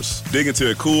decadent flavors. Dig into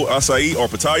a cool acai or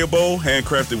pitaya bowl,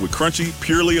 handcrafted with crunchy,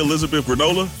 purely Elizabeth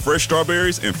granola, fresh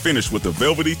strawberries, and finished with a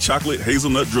velvety chocolate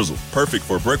hazelnut drizzle. Perfect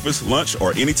for breakfast, lunch,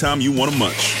 or anytime you want to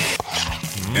munch.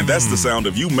 And that's the sound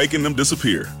of you making them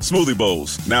disappear. Smoothie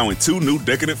bowls, now in 2 new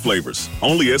decadent flavors.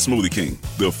 Only at Smoothie King,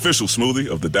 the official smoothie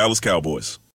of the Dallas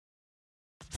Cowboys.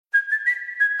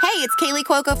 Hey, it's Kaylee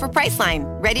Cuoco for Priceline.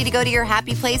 Ready to go to your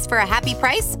happy place for a happy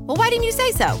price? Well, why didn't you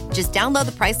say so? Just download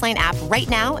the Priceline app right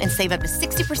now and save up to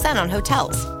 60% on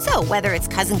hotels. So whether it's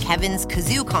Cousin Kevin's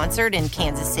Kazoo Concert in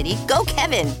Kansas City, go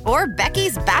Kevin, or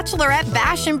Becky's Bachelorette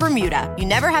Bash in Bermuda, you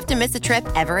never have to miss a trip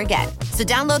ever again. So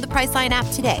download the Priceline app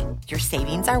today. Your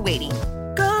savings are waiting.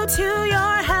 Go to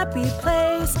your happy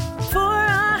place for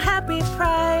a happy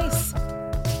price.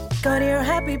 Go to your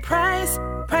happy price,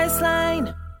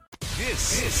 Priceline.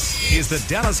 This is the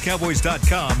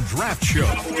DallasCowboys.com Draft Show.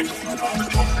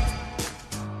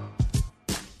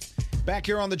 Back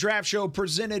here on the Draft Show,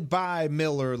 presented by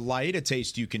Miller Lite, a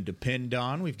taste you can depend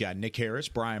on. We've got Nick Harris,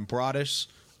 Brian Broaddus,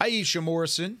 Aisha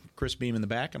Morrison, Chris Beam in the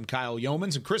back. I'm Kyle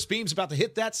Yeomans, and Chris Beam's about to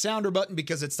hit that sounder button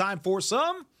because it's time for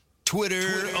some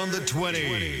Twitter on the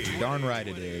 20. Darn right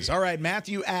it is. All right,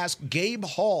 Matthew asked Gabe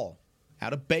Hall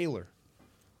out of Baylor.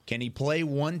 Can he play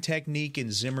one technique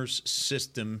in Zimmer's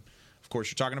system? Of course,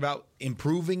 you're talking about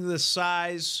improving the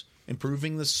size,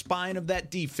 improving the spine of that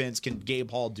defense. Can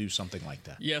Gabe Hall do something like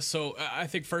that? Yeah, so I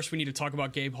think first we need to talk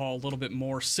about Gabe Hall a little bit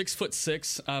more.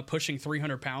 6'6", pushing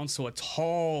 300 pounds, so a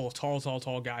tall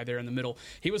guy there in the middle.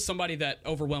 He was somebody that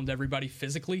overwhelmed everybody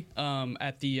physically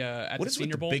at the Senior Bowl. What is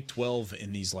with the Big 12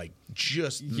 in these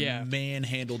just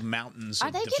manhandled mountains?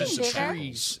 Are they getting bigger?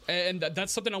 Trees. And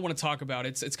that's something I want to talk about.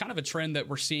 It's kind of a trend that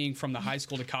we're seeing from the high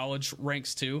school to college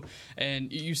ranks too.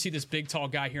 And you see this big, tall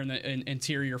guy here in the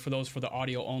interior. For those for the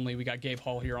audio only, we got Gabe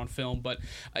Hall here on film, but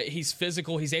he's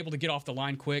physical. He's able to get off the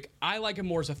line quick. I like him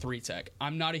more as a 3-tech.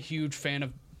 I'm not a huge fan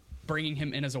of bringing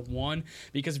him in as a 1,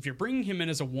 because if you're bringing him in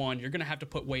as a 1, you're going to have to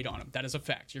put weight on him. That is a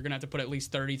fact. You're going to have to put at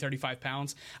least 30, 35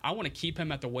 pounds. I want to keep him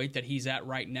at the weight that he's at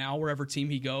right now, wherever team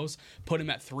he goes, put him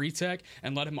at 3-tech,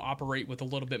 and let him operate with a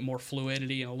little bit more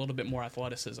fluidity and a little bit more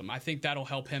athleticism. I think that'll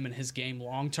help him in his game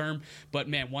long term. But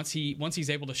man, once he's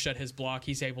able to shut his block,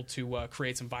 he's able to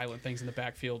create some violent things in the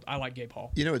backfield. I like Gabe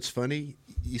Hall. You know, it's funny.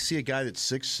 You see a guy that's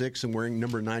 6'6" and wearing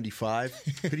number 95.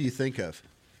 Who do you think of?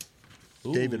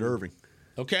 Ooh. David Irving.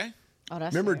 Okay. Oh,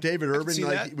 that's Remember fair. David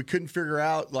Irving? We couldn't figure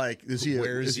out is he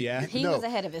where is he at? He was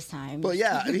ahead of his time. Well,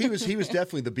 yeah, I mean, he was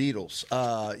definitely the Beatles.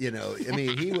 I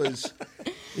mean, he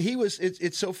was.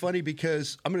 It's so funny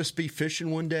because I'm going to be fishing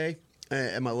one day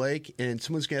at my lake, and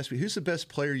someone's going to ask me, "Who's the best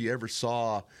player you ever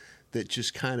saw that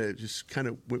just kind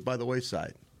of went by the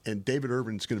wayside?" And David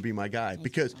Irving's going to be my guy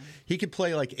because he could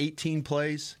play like 18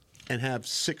 plays and have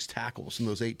 6 tackles in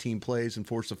those 18 plays and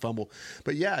force a fumble.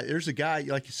 But yeah, there's a guy,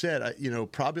 like you said,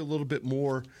 probably a little bit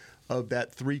more of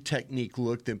that 3 technique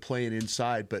look than playing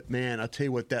inside. But man, I'll tell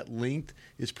you what, that length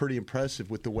is pretty impressive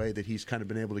with the way that he's kind of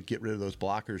been able to get rid of those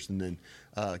blockers and then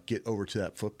get over to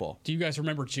that football. Do you guys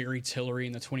remember Jerry Tillery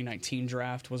in the 2019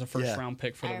 draft? Was a first-round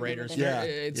pick for the Raiders.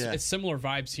 It's similar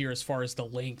vibes here as far as the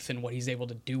length and what he's able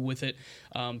to do with it.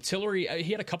 Tillery,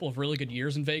 he had a couple of really good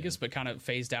years in Vegas, but kind of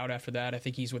phased out after that. I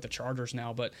think he's with the Chargers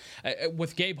now. But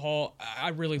with Gabe Hall, I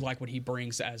really like what he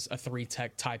brings as a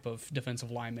 3-tech type of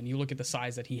defensive lineman. You look at the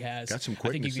size that he has. Got some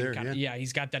quickness there.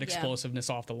 He's got that explosiveness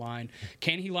off the line.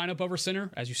 Can he line up over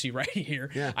center, as you see right here?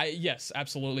 Yeah. Yes,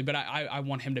 absolutely. But I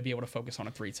want him to be able to focus on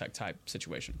a 3-tech type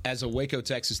situation. As a Waco,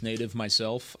 Texas native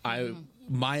myself,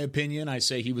 my opinion, I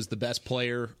say he was the best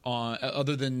player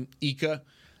other than Ika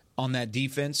on that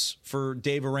defense for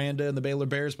Dave Aranda and the Baylor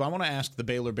Bears. But I want to ask the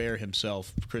Baylor Bear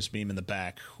himself, Chris Beam in the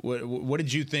back. What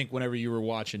did you think whenever you were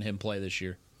watching him play this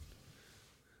year?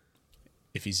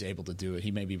 If he's able to do it,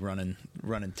 he may be running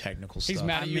technical stuff. He's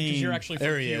mad at you because you're actually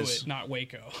from Hewitt, not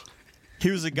Waco. He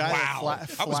was a guy that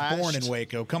flashed. I was born in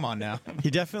Waco. Come on now.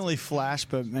 He definitely flashed,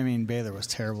 but, I mean, Baylor was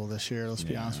terrible this year. Let's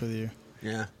be honest with you.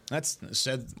 Yeah. That's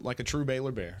said like a true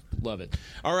Baylor Bear. Love it.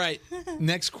 All right.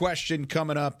 Next question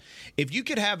coming up. If you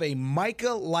could have a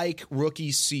Micah-like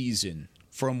rookie season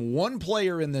from one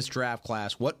player in this draft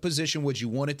class, what position would you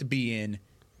want it to be in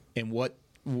and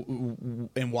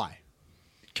why?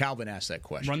 Calvin asked that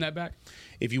question. Run that back.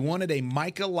 If you wanted a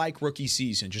Micah-like rookie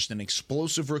season, just an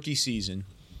explosive rookie season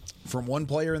from one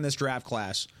player in this draft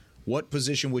class, what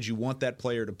position would you want that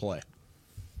player to play?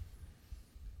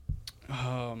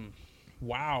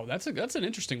 Wow, that's an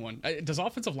interesting one. Does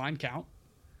offensive line count?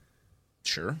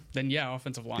 Sure. Then yeah,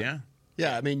 offensive line. Yeah.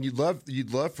 Yeah, I mean, you'd love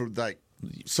for like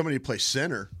somebody to play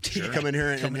center, come in here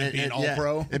and be an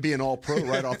all-pro, and be an all-pro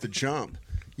right off the jump.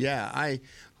 Yeah, I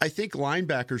think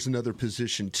linebacker's another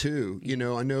position too. You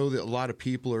know, I know that a lot of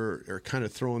people are kind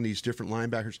of throwing these different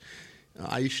linebackers.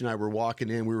 Aisha and I were walking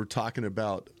in. We were talking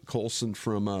about Colson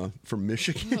from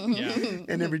Michigan,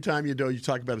 and every time you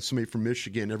talk about somebody from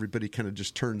Michigan, everybody kind of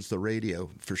just turns the radio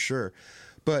for sure.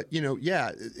 But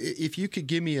if you could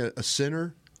give me a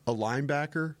center, a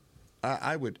linebacker,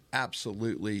 I would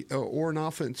absolutely, or an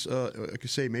offense. I could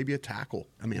say maybe a tackle.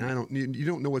 I mean, you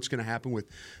don't know what's going to happen with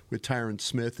Tyron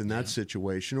Smith in that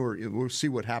situation, or we'll see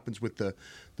what happens with the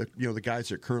guys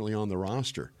that are currently on the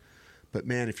roster. But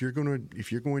man, if you're going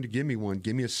to give me one,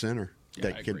 give me a center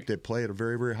that play at a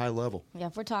very, very high level. Yeah,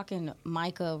 if we're talking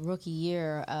Micah rookie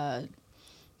year,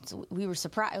 so we were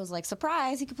surprised. It was like,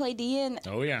 surprise, he could play DN.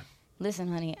 Oh yeah. Listen,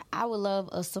 honey, I would love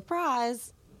a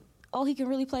surprise. Oh, he can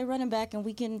really play running back, and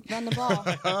we can run the ball.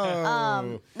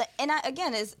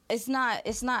 It's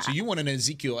not. So you want an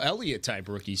Ezekiel Elliott type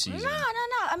rookie season? No.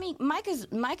 I mean,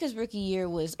 Micah's rookie year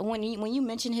was when you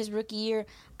mention his rookie year,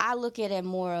 I look at it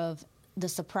more of the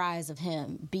surprise of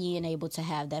him being able to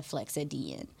have that flex at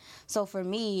DN. So for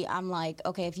me, I'm like,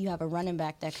 okay, if you have a running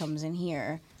back that comes in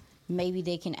here, maybe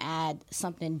they can add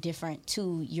something different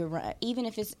to your run, even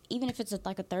if it's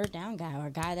like a third down guy or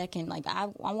a guy that can, like, I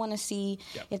want to see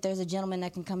if there's a gentleman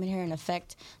that can come in here and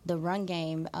affect the run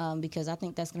game, because I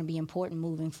think that's going to be important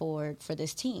moving forward for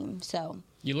this team. So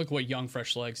you look what Young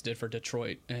Fresh Legs did for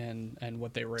Detroit and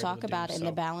what they were able to do. Talk about it and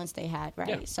the balance they had, right?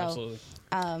 Yeah, so, absolutely.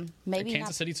 Maybe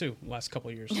Kansas City too, last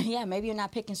couple of years. Yeah, maybe you're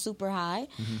not picking super high,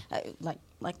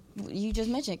 like you just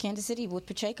mentioned, Kansas City with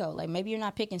Pacheco. Like, maybe you're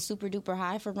not picking super duper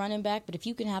high for running back, but if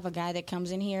you can have a guy that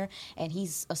comes in here and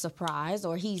he's a surprise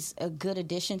or he's a good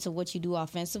addition to what you do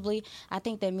offensively, I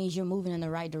think that means you're moving in the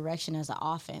right direction as an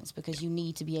offense, because you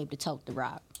need to be able to tote the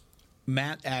rock.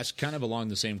 Matt asked kind of along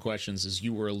the same questions as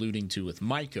you were alluding to with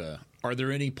Micah. Are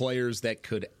there any players that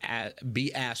could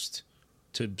be asked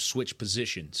to switch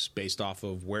positions based off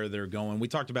of where they're going? We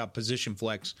talked about position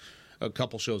flex a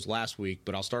couple shows last week,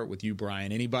 but I'll start with you,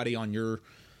 Brian. Anybody on your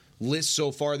list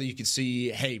so far that you could see,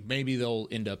 hey, maybe they'll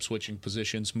end up switching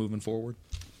positions moving forward?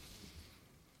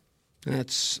 I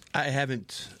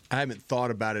haven't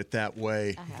thought about it that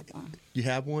way. I have one. You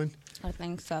have one? I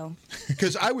think so.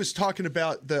 Because I was talking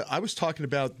about the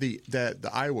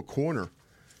Iowa corner.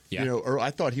 Yeah. Or I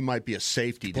thought he might be a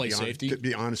safety. Safety. To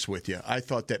be honest with you, I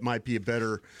thought that might be a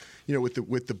better,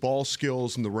 with the ball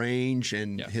skills and the range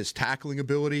and his tackling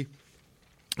ability.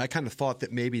 I kind of thought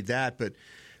that maybe that, but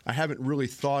I haven't really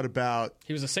thought about.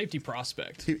 He was a safety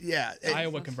prospect.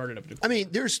 Iowa converted him to. I mean,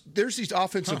 there's these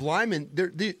offensive linemen.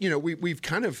 We've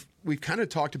kind of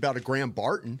talked about a Graham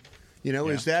Barton.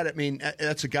 Is that? I mean,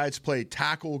 that's a guy that's played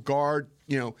tackle, guard.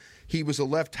 He was a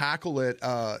left tackle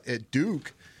at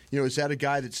Duke. Is that a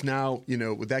guy that's now?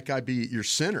 Would that guy be your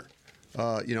center?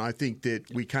 I think that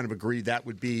we kind of agree that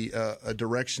would be a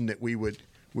direction that we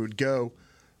would go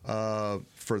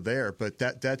for there, but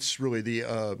that's really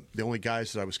the only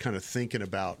guys that I was kind of thinking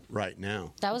about right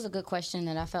now. That was a good question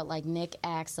that I felt like Nick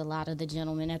asked a lot of the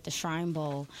gentlemen at the Shrine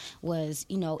Bowl was,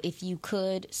 if you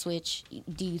could switch,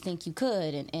 do you think you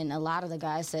could? And a lot of the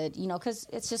guys said, because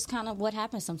it's just kind of what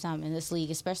happens sometimes in this league,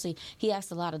 especially he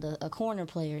asked a lot of the corner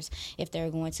players if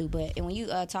they're going to. But when you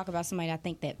talk about somebody I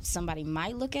think that somebody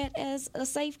might look at as a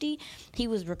safety, he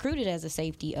was recruited as a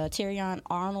safety. Terrion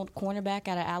Arnold, cornerback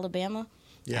out of Alabama.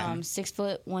 6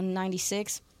 foot,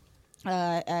 196.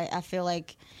 I feel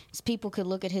like people could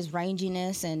look at his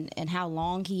ranginess and how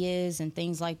long he is and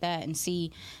things like that and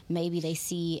see maybe they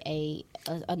see a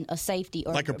safety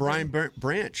or like a Brian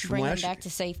Branch from bring him last back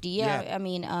to safety. Yeah. I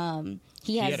mean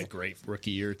he had a great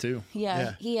rookie year too.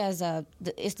 Yeah. He has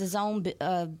it's the zone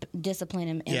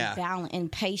discipline and balance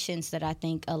and patience that I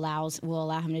think will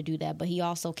allow him to do that. But he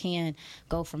also can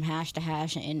go from hash to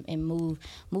hash and move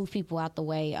people out the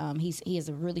way. He has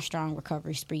a really strong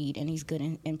recovery speed and he's good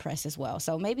in press as well.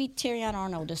 So maybe Terrion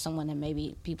Arnold is someone that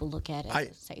maybe people look at as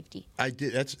a safety. I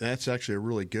did. That's actually a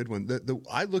really good one.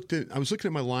 I was looking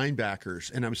at my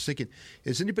linebackers and I was thinking,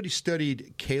 has anybody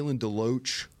studied Kalen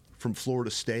DeLoach from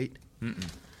Florida State?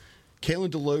 Mm-mm. Kalen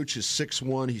DeLoach is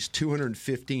 6'1". He's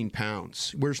 215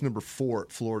 pounds. Wears number 4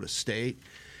 at Florida State.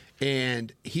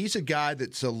 And he's a guy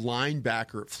that's a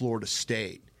linebacker at Florida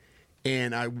State.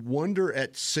 And I wonder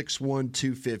at 6'1",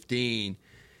 215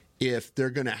 if they're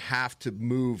going to have to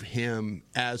move him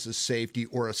as a safety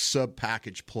or a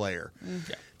sub-package player.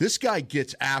 Mm-hmm. This guy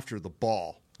gets after the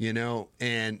ball,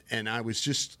 and I was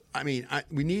just –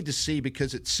 we need to see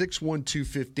because at 6'1",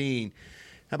 215 –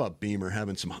 how about Beamer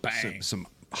having some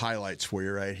highlights for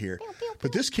you right here?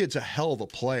 But this kid's a hell of a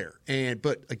player.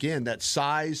 But again, that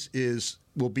size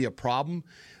will be a problem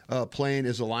playing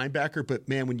as a linebacker. But,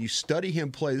 man, when you study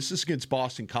him play, this is against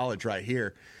Boston College right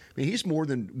here. I mean, he's more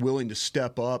than willing to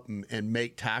step up and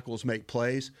make tackles, make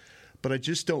plays. But I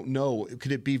just don't know.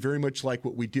 Could it be very much like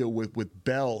what we deal with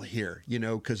Bell here,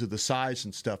 because of the size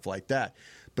and stuff like that?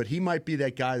 But he might be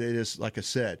that guy that is, like I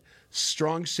said,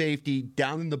 strong safety,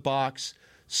 down in the box,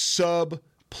 sub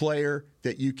player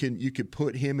that you can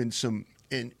put him in some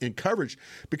in coverage,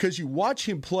 because you watch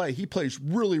him play, he plays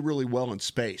really, really well in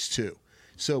space too.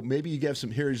 So maybe you get some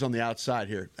he's on the outside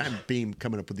here. I'm Beam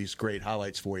coming up with these great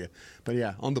highlights for you. But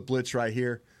yeah, on the blitz right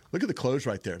here. Look at the close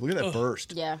right there. Look at that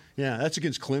burst. Yeah. Yeah, that's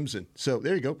against Clemson. So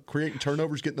there you go. Creating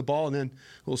turnovers, getting the ball, and then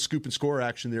a little scoop and score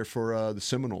action there for the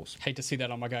Seminoles. Hate to see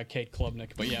that on my guy, Cade Klubnik,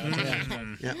 but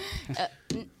yeah.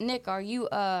 Nick, are you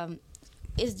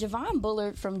is Javon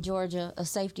Bullard from Georgia a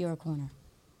safety or a corner?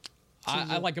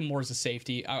 I like him more as a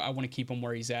safety. I want to keep him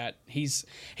where he's at. He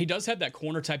does have that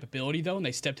corner type ability though, and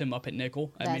they stepped him up at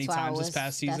nickel many times this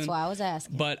past season. That's why I was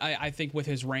asking. But I think with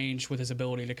his range, with his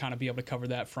ability to kind of be able to cover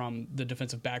that from the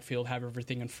defensive backfield, have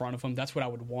everything in front of him, that's what I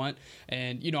would want.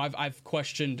 And I've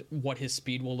questioned what his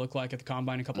speed will look like at the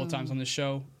combine a couple of times on this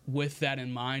show. With that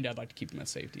in mind, I'd like to keep him at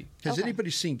safety. Has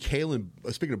anybody seen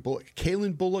speaking of Bullock,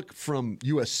 Kalen Bullock from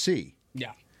USC?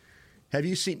 Yeah. Have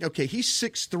you seen? Okay, he's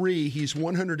 6'3", he's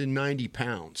 190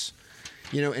 pounds,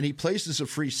 and he plays as a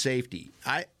free safety.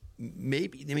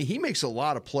 He makes a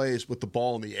lot of plays with the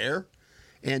ball in the air,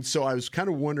 and so I was kind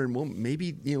of wondering, well,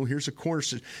 maybe here's a corner.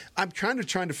 I'm trying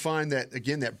to find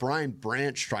that Brian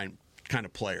Branch kind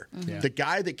of player, the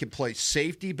guy that can play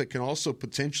safety but can also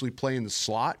potentially play in the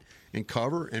slot and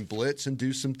cover and blitz and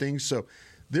do some things. So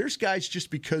there's guys just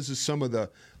because of some of the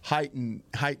height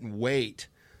and weight.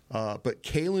 But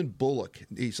Kalen Bullock,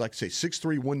 he's like I say,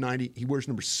 6'3", 190. He wears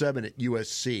number 7 at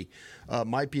USC.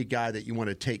 Might be a guy that you want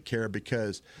to take care of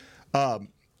because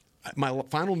my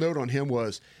final note on him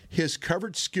was his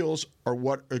coverage skills are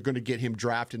what are going to get him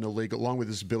drafted in the league, along with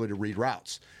his ability to read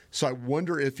routes. So I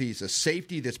wonder if he's a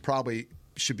safety that's probably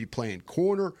should be playing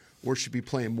corner or should be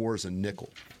playing more as a nickel.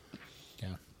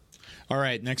 Yeah. All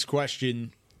right, next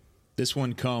question. This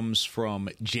one comes from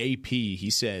JP. He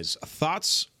says,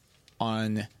 thoughts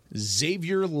on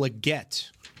Xavier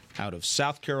Legette out of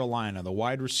South Carolina, the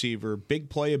wide receiver, big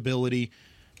playability.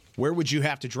 Where would you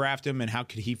have to draft him, and how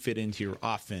could he fit into your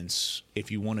offense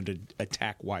if you wanted to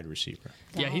attack wide receiver?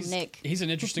 Yeah, he's an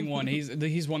interesting one.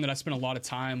 He's one that I spent a lot of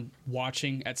time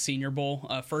watching at Senior Bowl.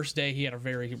 First day, he had a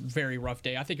very, very rough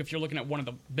day. I think if you're looking at one of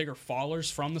the bigger fallers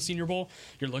from the Senior Bowl,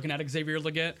 you're looking at Xavier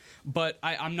Legette, but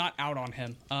I'm not out on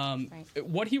him.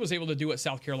 What he was able to do at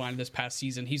South Carolina this past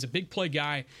season, he's a big play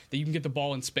guy that you can get the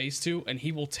ball in space to, and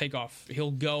he will take off.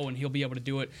 He'll go, and he'll be able to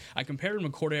do it. I compared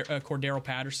him to Cordero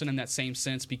Patterson in that same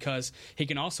sense because he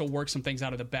can also work some things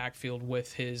out of the backfield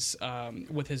with his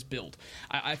build.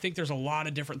 I think there's a lot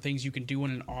of different things you can do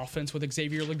in an offense with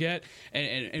Xavier Legette,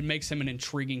 and it makes him an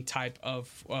intriguing type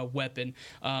of weapon.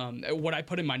 What I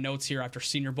put in my notes here after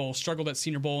Senior Bowl, struggled at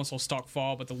Senior Bowl until stock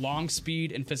fall, but the long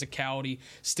speed and physicality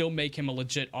still make him a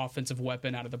legit offensive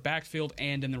weapon out of the backfield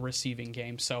and in the receiving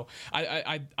game. So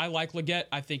I like Legette.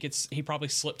 I think he probably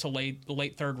slipped to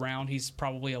late third round. He's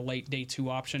probably a late day 2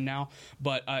 option now.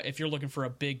 But if you're looking for a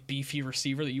big, beefy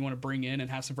receiver that you want to bring in and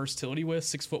have some versatility with,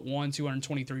 6'1",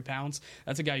 223 pounds,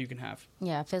 that's a guy you can have.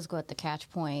 Yeah, physical at the catch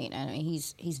point. I mean,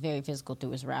 he's very physical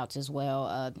through his routes as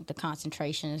well. The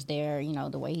concentration is there,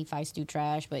 the way he fights through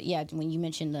trash. But, yeah, when you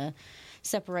mentioned the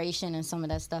separation and some of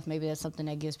that stuff, maybe that's something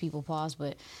that gives people pause.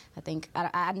 But I think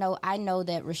I know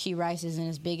that Rashee Rice isn't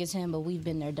as big as him, but we've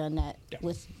been there, done that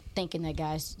with thinking that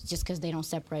guys, just because they don't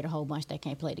separate a whole bunch, they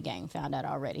can't play the game. Found out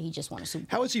already. He just won a Super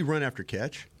Bowl. How does he run after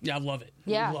catch? Yeah, I love it.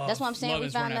 Yeah, that's what I'm saying. We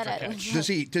found that out.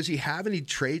 Does he have any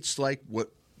traits like what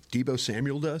Deebo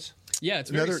Samuel does? Yeah,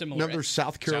 it's very similar. Another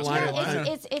South Carolina.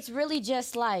 It's really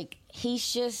just like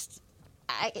he's just.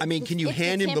 I mean, can you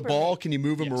hand him the ball? Can you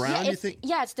move him around? You think?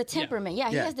 Yeah, it's the temperament. Yeah,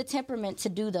 he has the temperament to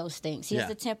do those things. He has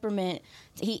the temperament.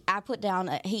 I put down.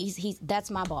 He's that's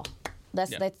my ball.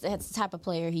 That's the type of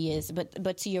player he is.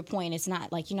 But to your point, it's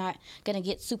not like you're not going to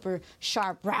get super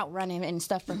sharp route running and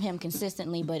stuff from him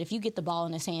consistently. But if you get the ball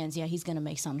in his hands, he's going to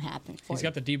make something happen. He's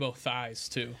got the Debo thighs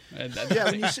too.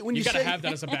 When you got to say have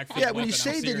that as a backfield. Yeah, when you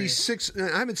say that he's 6,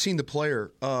 I haven't seen the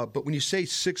player, but when you say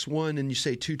 6'1" and you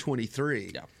say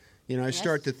 223, I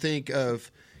start to think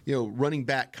of running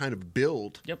back kind of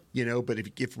build. Yep. But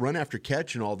if run after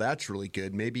catch and all that's really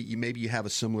good, maybe you have a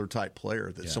similar type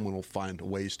player that someone will find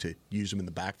ways to use him in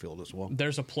the backfield as well.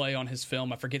 There's a play on his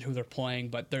film. I forget who they're playing,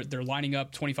 but they're lining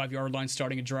up 25-yard line,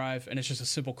 starting a drive, and it's just a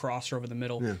simple crosser over the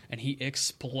middle, and he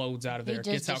explodes out of there,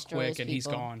 gets out quick, and he's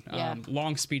gone. Yeah.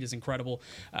 Long speed is incredible.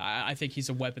 I think he's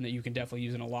a weapon that you can definitely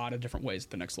use in a lot of different ways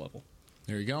at the next level.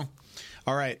 There you go.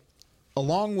 All right.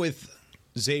 Along with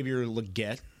Xavier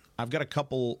Legette, I've got a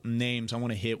couple names I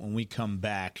want to hit when we come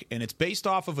back, and it's based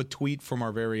off of a tweet from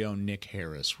our very own Nick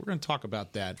Harris. We're going to talk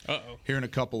about that here in a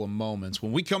couple of moments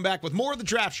when we come back with more of the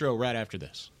Draft Show right after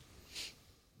this.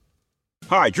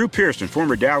 Hi, Drew Pearson,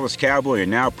 former Dallas Cowboy and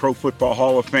now Pro Football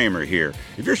Hall of Famer here.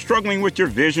 If you're struggling with your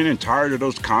vision and tired of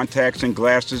those contacts and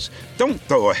glasses, don't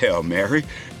throw a Hail Mary.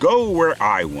 Go where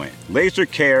I went. Laser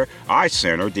Care Eye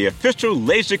Center, the official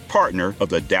LASIK partner of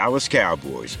the Dallas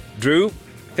Cowboys. Drew,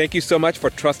 thank you so much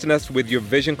for trusting us with your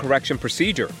vision correction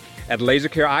procedure. At Laser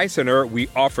Care Eye Center, we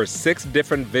offer 6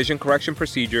 different vision correction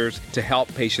procedures to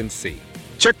help patients see.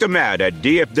 Check them out at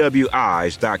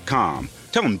dfweyes.com.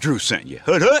 Tell them Drew sent you.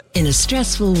 Hood hood. In a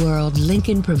stressful world,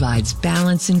 Lincoln provides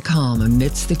balance and calm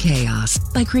amidst the chaos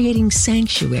by creating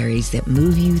sanctuaries that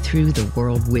move you through the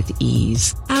world with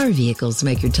ease. Our vehicles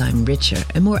make your time richer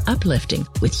and more uplifting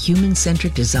with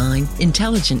human-centric design,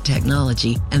 intelligent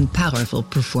technology, and powerful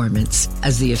performance.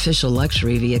 As the official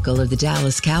luxury vehicle of the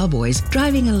Dallas Cowboys,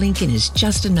 driving a Lincoln is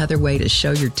just another way to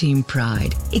show your team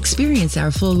pride. Experience our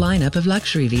full lineup of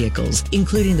luxury vehicles,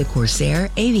 including the Corsair,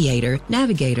 Aviator,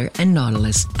 Navigator, and Nautilus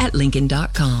at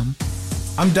Lincoln.com.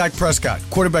 I'm Dak Prescott,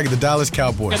 quarterback of the Dallas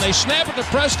Cowboys. And they snap it to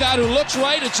Prescott, who looks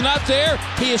right. It's not there.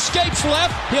 He escapes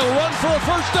left. He'll run for a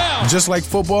first down. Just like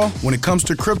football, when it comes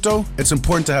to crypto, it's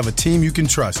important to have a team you can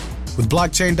trust. With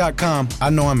Blockchain.com,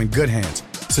 I know I'm in good hands.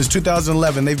 Since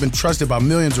 2011, they've been trusted by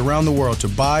millions around the world to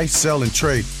buy, sell, and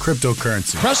trade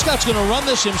cryptocurrency. Prescott's going to run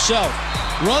this himself.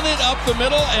 Run it up the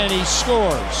middle, and he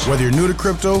scores. Whether you're new to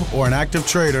crypto or an active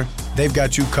trader, they've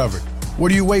got you covered. What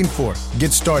are you waiting for?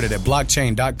 Get started at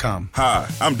blockchain.com. Hi,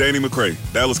 I'm Danny McCray,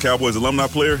 Dallas Cowboys alumni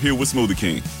player here with Smoothie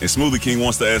King. And Smoothie King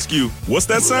wants to ask you, what's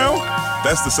that sound?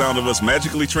 That's the sound of us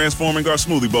magically transforming our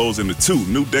smoothie bowls into 2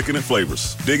 new decadent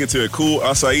flavors. Dig into a cool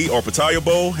acai or pitaya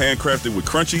bowl, handcrafted with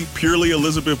crunchy, purely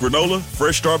Elizabeth granola,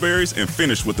 fresh strawberries, and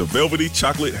finished with a velvety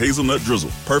chocolate hazelnut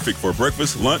drizzle. Perfect for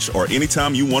breakfast, lunch, or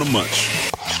anytime you want to munch.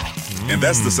 And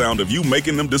that's the sound of you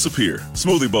making them disappear.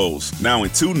 Smoothie bowls, now in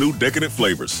 2 new decadent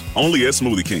flavors. Only at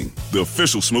Smoothie King, the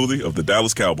official smoothie of the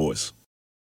Dallas Cowboys.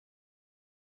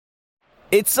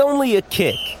 It's only a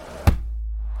kick,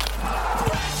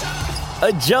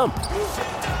 a jump,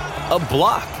 a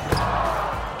block.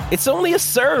 It's only a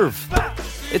serve.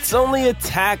 It's only a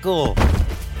tackle,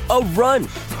 a run.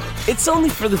 It's only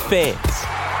for the fans.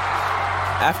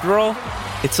 After all,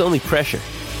 it's only pressure.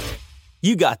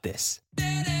 You got this.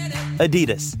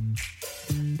 Adidas.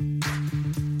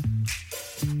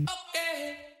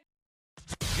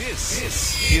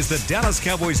 This is the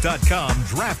DallasCowboys.com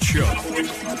Draft Show.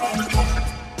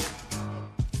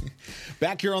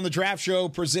 Back here on the Draft Show,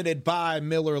 presented by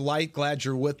Miller Lite. Glad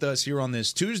you're with us here on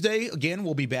this Tuesday. Again,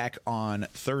 we'll be back on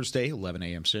Thursday, 11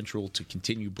 a.m. Central, to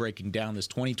continue breaking down this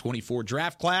 2024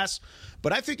 draft class.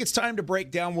 But I think it's time to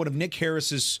break down one of Nick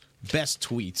Harris's best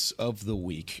tweets of the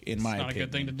week, in my opinion. Not a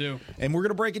good thing to do. And we're going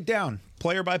to break it down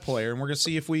player by player, and we're going to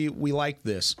see if we like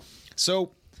this.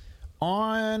 So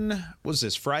on, was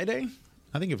this Friday?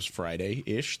 I think it was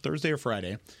Friday-ish, Thursday or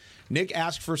Friday. Nick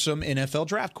asked for some NFL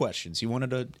draft questions. He wanted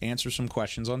to answer some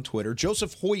questions on Twitter.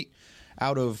 Joseph Hoyt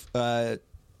out of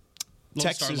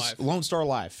Texas,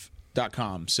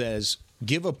 LoneStarLife.com says,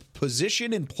 give a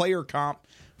position and player comp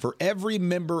for every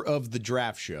member of the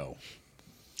Draft Show.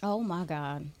 Oh, my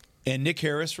God. And Nick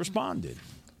Harris responded.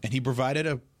 And he provided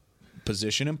a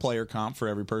position and player comp for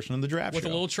every person in the Draft With Show.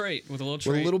 a little trait. With a With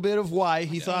a little bit of why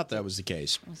he thought that was the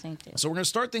case. So we're going to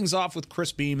start things off with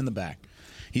Chris Beam in the back.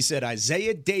 He said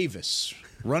Isaiah Davis,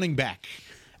 running back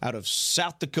out of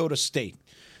South Dakota State,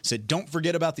 said, don't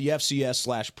forget about the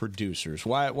FCS/producers.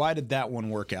 Why did that one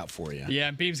work out for you?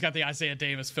 Yeah, Beeb's got the Isaiah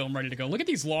Davis film ready to go. Look at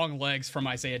these long legs from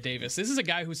Isaiah Davis. This is a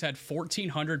guy who's had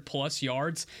 1,400-plus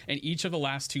yards in each of the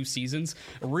last 2 seasons.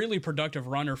 A really productive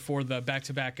runner for the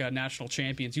back-to-back national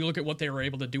champions. You look at what they were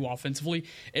able to do offensively,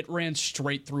 it ran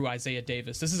straight through Isaiah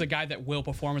Davis. This is a guy that will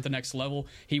perform at the next level.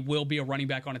 He will be a running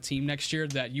back on a team next year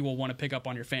that you will want to pick up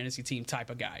on your fantasy team type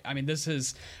of guy. I mean, this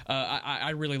is I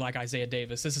really like Isaiah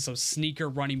Davis. This is a sneaker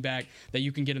running running back that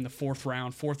you can get in the fourth,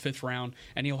 fifth round,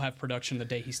 and he'll have production the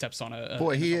day he steps on a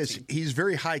Boy, he NFL is. team. He's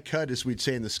very high cut, as we'd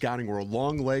say in the scouting world.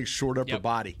 Long legs, short upper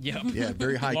body. Yep. Yeah,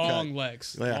 very high cut. Long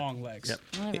legs. Yeah. Long legs. Yep.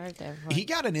 Right there. He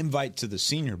got an invite to the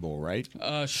Senior Bowl, right?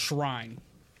 Shrine.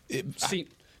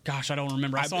 Gosh, I don't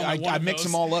remember. I saw him at one I of mix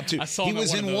those. them all up too. I saw He him at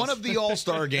was in one those. of the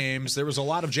All-Star games. There was a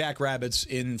lot of Jackrabbits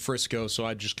in Frisco, so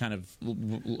I just kind of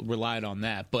relied on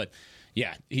that. But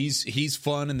yeah, he's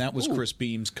fun, and that was Chris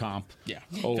Beam's comp. Yeah,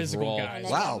 overall. physical guys.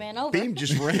 Wow, Beam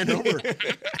just ran over.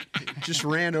 Just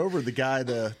ran over the guy,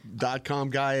 the .com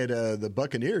guy at the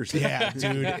Buccaneers. Yeah,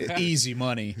 dude, easy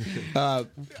money.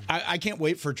 I can't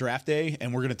wait for draft day,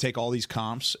 and we're going to take all these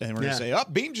comps, and we're going to say,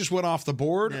 Beam just went off the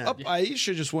board.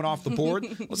 Aisha just went off the board.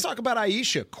 Let's talk about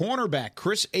Aisha. Cornerback,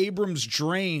 Chris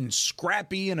Abrams-Drain,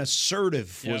 scrappy and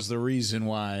assertive was the reason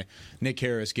why Nick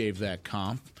Harris gave that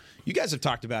comp. You guys have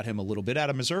talked about him a little bit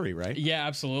out of Missouri, right? Yeah,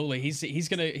 absolutely. He's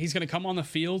gonna come on the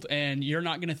field, and you're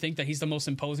not gonna think that he's the most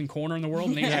imposing corner in the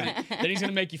world. And then he's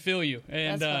gonna make you feel you.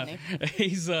 And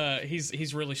he's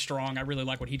really strong. I really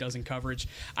like what he does in coverage.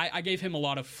 I gave him a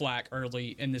lot of flack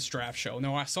early in this draft show.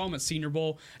 No, I saw him at Senior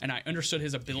Bowl, and I understood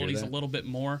his abilities a little bit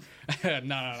more.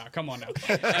 No, come on now.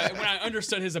 When I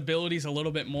understood his abilities a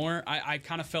little bit more, I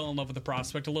kind of fell in love with the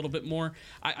prospect a little bit more.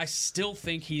 I still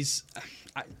think he's.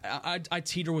 I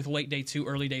teeter with late day 2,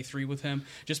 early day 3 with him,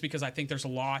 just because I think there's a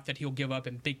lot that he'll give up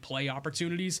in big play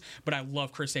opportunities. But I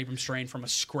love Chris Abrams-Drain from a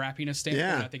scrappiness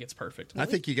standpoint. Yeah. I think it's perfect. I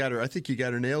think you got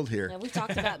her nailed here. Yeah, we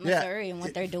talked about Missouri and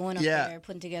what they're doing up there,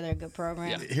 putting together a good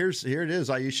program. Here it is,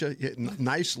 Aisha.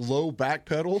 Nice low back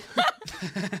pedal,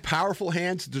 powerful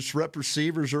hands to disrupt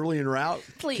receivers early in route.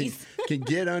 Please. Can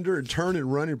get under and turn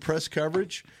and run in press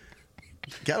coverage.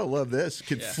 Gotta love this.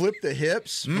 Can flip the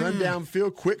hips, run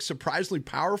downfield, quick, surprisingly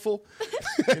powerful.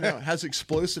 Has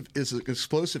is an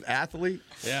explosive athlete.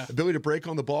 Yeah. Ability to break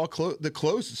on the ball. The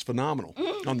close is phenomenal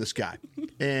on this guy.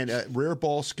 And rare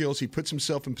ball skills. He puts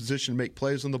himself in position to make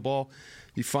plays on the ball.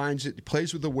 He finds it. He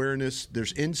plays with awareness.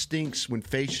 There's instincts when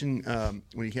facing,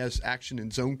 when he has action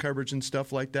in zone coverage and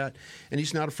stuff like that. And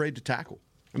he's not afraid to tackle.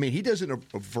 I mean, he does it in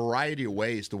a variety of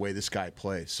ways the way this guy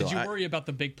plays. So Did you worry about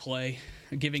the big play,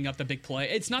 giving up the big play?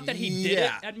 It's not that he did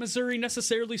it at Missouri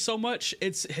necessarily so much.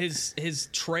 It's his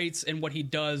traits and what he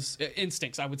does,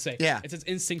 instincts, I would say. Yeah. It's his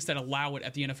instincts that allow it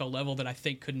at the NFL level that I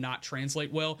think could not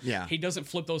translate well. Yeah. He doesn't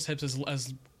flip those hips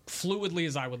as fluidly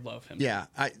as I would love him. Yeah,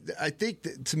 I think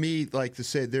that, to me, like to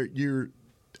say, if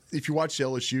you watch the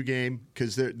LSU game,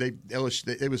 because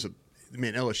LSU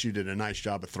did a nice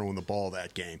job of throwing the ball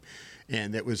that game,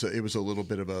 and it was a little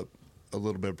bit of a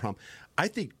problem. I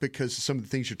think because of some of the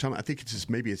things you're talking about, I think it's just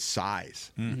maybe his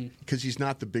size, because he's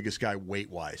not the biggest guy weight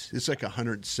wise. It's like a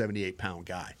 178-pound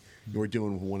guy. We're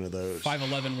doing one of those 5'11",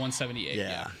 178.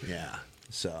 Yeah.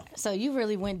 So you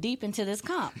really went deep into this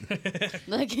comp.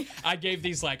 I gave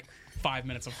these like 5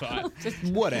 minutes of thought.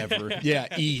 Whatever. Yeah,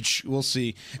 each. We'll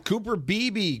see. Cooper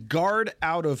Beebe, guard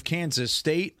out of Kansas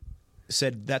State,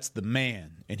 said that's the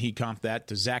man, and he comped that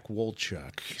to Zach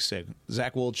Wolchuk. He said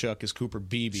Zach Wolchuk is Cooper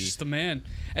Beebe. Just the man.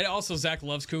 And also Zach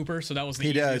loves Cooper, so that was the He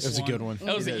easiest does. That's a good one.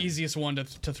 That was He the does. easiest one to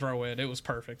throw in. It was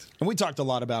perfect. And we talked a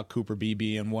lot about Cooper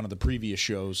Beebe in one of the previous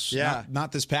shows. Yeah.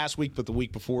 Not this past week, but the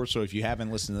week before. So if you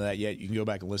haven't listened to that yet, you can go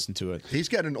back and listen to it. He's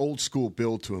got an old school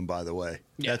build to him, by the way.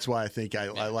 That's why I think I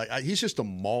like. He's just a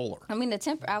mauler. I mean,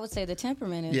 I would say the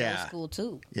temperament is old school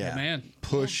too. Yeah, man.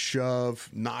 Push, shove,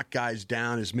 knock guys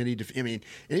down.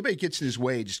 Anybody gets in his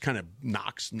way, just kind of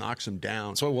knocks him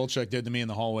down. That's what Wolchuk did to me in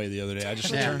the hallway the other day. I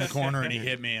just turned the corner and he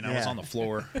hit me, and I was on the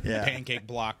floor. Yeah. Pancake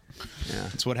block. Yeah.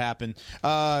 That's what happened.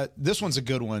 This one's a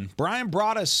good one. Brian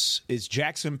Broaddus is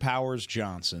Jackson Powers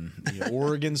Johnson, the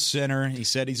Oregon center. He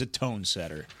said he's a tone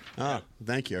setter. Oh,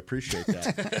 thank you. I appreciate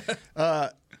that.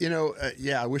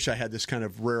 I wish I had this kind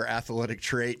of rare athletic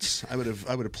traits. I would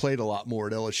have played a lot more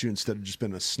at LSU instead of just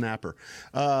been a snapper.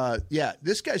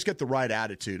 This guy's got the right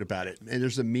attitude about it, and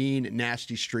there's a mean,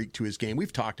 nasty streak to his game.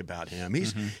 We've talked about him.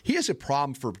 He has a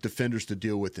problem for defenders to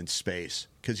deal with in space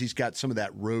because he's got some of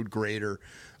that road grader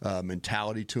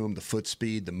mentality to him, the foot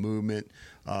speed, the movement,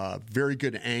 very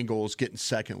good angles, getting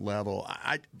second level.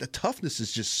 The toughness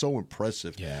is just so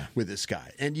impressive with this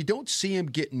guy, and you don't see him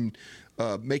getting.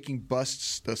 Making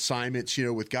busts assignments,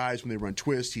 with guys when they run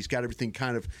twists. He's got everything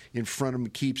kind of in front of him,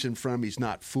 keeps in front of him. He's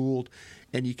not fooled.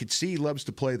 And you can see he loves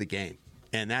to play the game.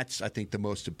 And that's, I think, the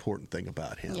most important thing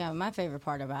about him. Yeah, my favorite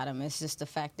part about him is just the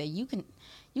fact that you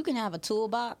can have a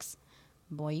toolbox,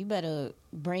 boy, you better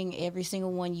bring every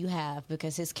single one you have,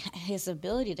 because his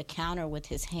ability to counter with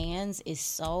his hands is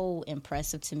so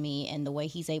impressive to me, and the way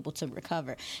he's able to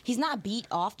recover. He's not beat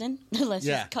often. Let's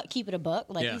just keep it a buck.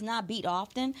 He's not beat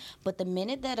often, but the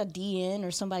minute that a DN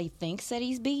or somebody thinks that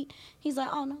he's beat, he's like,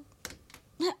 oh, no.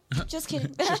 Just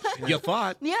kidding. You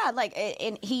thought. Yeah,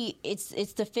 and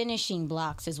it's the finishing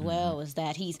blocks as well, is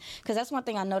that because that's one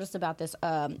thing I noticed about this,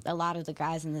 a lot of the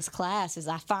guys in this class, is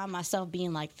I find myself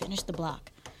being like, finish the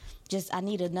block. I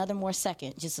need another more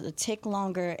second, just a tick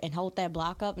longer, and hold that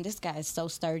block up. And this guy is so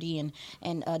sturdy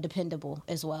and dependable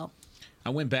as well.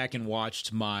 I went back and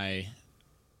watched my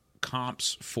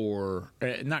comps for,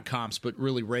 not comps, but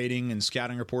really rating and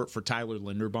scouting report for Tyler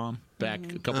Linderbaum back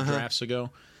a couple drafts ago.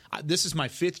 This is my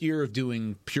 5th year of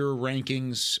doing pure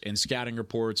rankings and scouting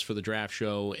reports for the draft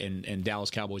show and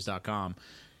DallasCowboys.com.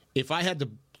 If I had to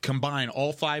combine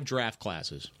all 5 draft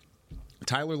classes,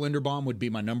 Tyler Linderbaum would be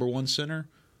my number 1 center.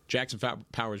 Jackson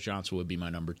Powers Johnson would be my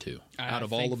number 2 out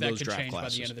of all of those draft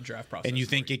classes. By the end of the draft process. And you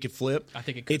think it could flip? I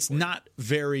think it could. It's not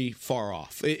very far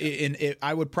off.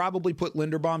 I would probably put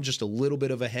Linderbaum just a little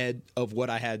bit of ahead of what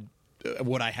I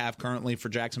have currently for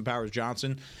Jackson Powers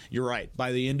Johnson. You're right.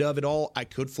 By the end of it all, I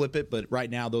could flip it, but right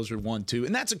now those are 1, 2.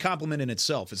 And that's a compliment in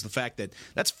itself, is the fact that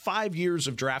that's 5 years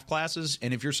of draft classes.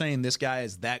 And if you're saying this guy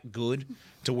is that good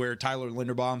to where Tyler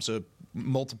Linderbaum's a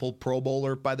multiple Pro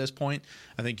Bowler by this point,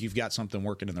 I think you've got something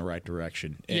working in the right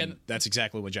direction. And that's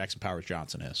exactly what Jackson Powers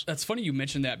Johnson is. That's funny you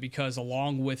mentioned that, because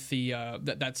along with the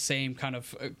that same kind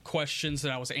of questions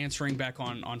that I was answering back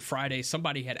on Friday,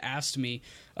 somebody had asked me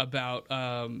about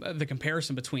the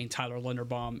comparison between Tyler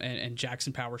Linderbaum and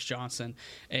Jackson Powers Johnson.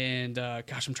 And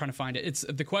gosh, I'm trying to find it.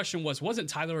 The question wasn't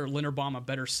Tyler Linderbaum a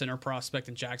better center prospect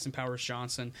than Jackson Powers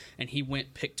Johnson, and he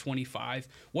went pick 25?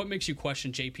 What makes you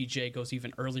question JPJ goes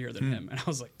even earlier than him? And I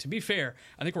was like, to be fair,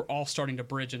 I think we're all starting to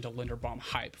bridge into Linderbaum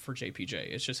hype for JPJ.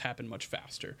 It's just happened much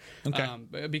faster.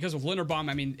 Okay. Because with Linderbaum,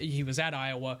 I mean, he was at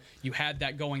Iowa. You had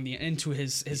that going into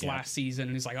his last season,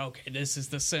 and he's like, okay, this is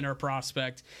the center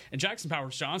prospect. And Jackson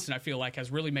Powers Johnson, I feel like, has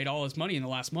really made all his money in the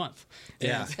last month.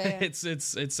 Yeah,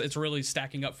 it's really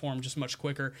stacking up for him just much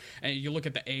quicker. And you look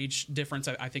at the age difference,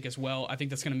 I think as well. I think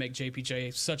that's going to make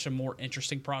JPJ such a more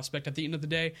interesting prospect at the end of the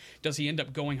day. Does he end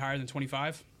up going higher than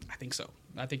 25? I think so.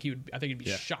 I think he'd be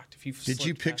shocked if he. Did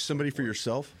you pick somebody for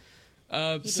yourself?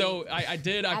 So I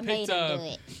did. I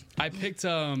picked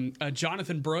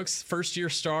Jonathan Brooks, first-year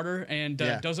starter, and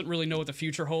doesn't really know what the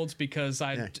future holds, because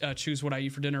I choose what I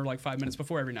eat for dinner like 5 minutes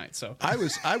before every night. So I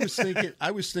was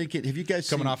thinking. Have you guys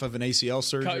coming off of an ACL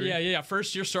surgery? Yeah.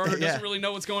 First-year starter doesn't really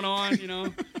know what's going on. You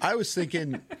know. I was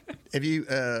thinking.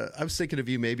 I was thinking of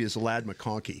you maybe as Ladd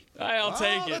McConkey. I'll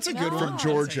take it. That's a good one. From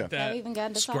Georgia. I've even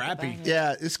gotten to Scrappy.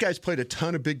 Yeah, this guy's played a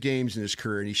ton of big games in his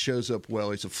career, and he shows up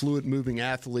well. He's a fluid moving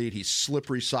athlete. He's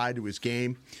slippery side to his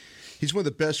game. He's one of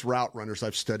the best route runners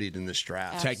I've studied in this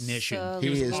draft. Technician.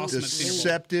 He is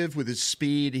deceptive with his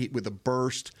speed, with a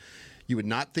burst. You would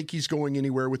not think he's going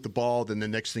anywhere with the ball. Then the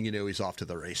next thing you know, he's off to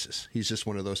the races. He's just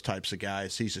one of those types of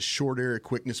guys. He's a short area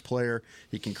quickness player.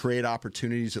 He can create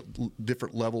opportunities at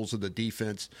different levels of the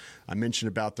defense. I mentioned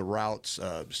about the routes,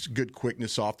 good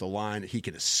quickness off the line. He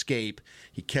can escape.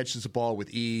 He catches the ball with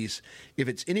ease. If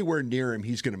it's anywhere near him,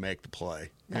 he's going to make the play.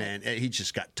 And he's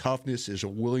just got toughness. There's a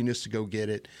willingness to go get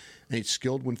it. And he's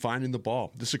skilled when finding the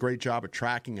ball. This is a great job of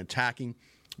tracking, attacking.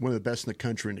 One of the best in the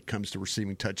country when it comes to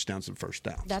receiving touchdowns and first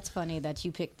downs. That's funny that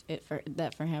you picked it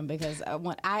for him, because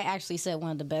I actually said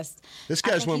one of the best. This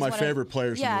guy's one of my favorite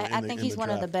players. Yeah, I think he's one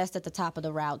of the best at the top of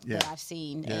the route that I've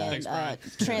seen. Yeah. And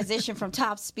transition from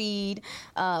top speed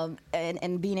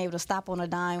and being able to stop on a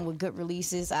dime with good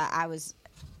releases.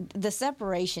 The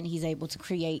separation he's able to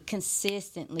create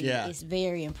consistently is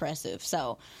very impressive.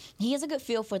 So he has a good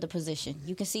feel for the position.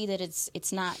 You can see that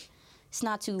it's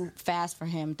not too fast for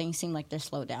him. Things seem like they're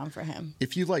slowed down for him.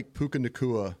 If you like Puka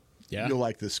Nacua, you'll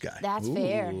like this guy. That's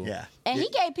fair. Yeah. And he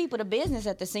gave people the business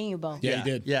at the Senior Bowl. Yeah, he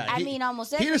did. Yeah. I mean,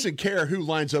 almost he doesn't care who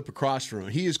lines up across from him.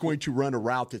 He is going to run a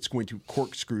route that's going to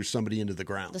corkscrew somebody into the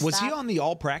ground. Was he on the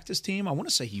all-practice team? I want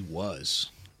to say he was.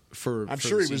 I'm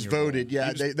sure he was voted. Bowl.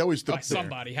 Yeah, that was by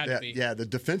somebody had to be. Yeah, the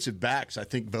defensive backs I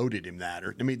think voted him that.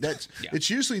 I mean, it's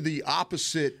usually the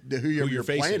opposite who you're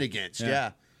playing against.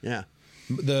 Yeah.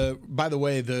 By the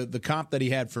way, the comp that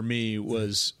he had for me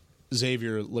was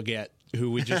Xavier Legette, who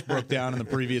we just broke down in the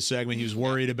previous segment. He was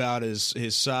worried about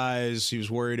his size. He was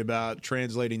worried about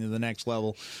translating to the next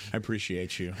level. I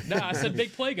appreciate you. No, I said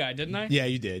big play guy, didn't I? Yeah,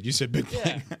 you did. You said big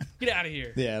play. Get out of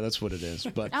here. Yeah, that's what it is.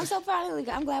 But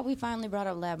I'm glad we finally brought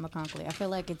up Ladd McConkey. I feel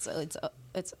like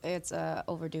it's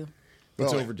overdue.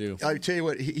 It's overdue. I tell you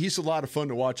what, he's a lot of fun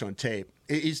to watch on tape.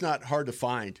 He's not hard to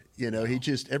find. He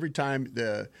just every time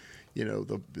the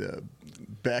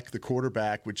Beck, the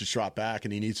quarterback, would just drop back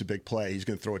and he needs a big play, he's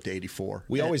going to throw it to 84.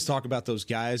 We always talk about those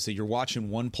guys that you're watching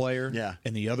one player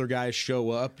and the other guys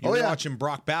show up. You're watching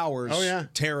Brock Bowers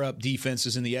tear up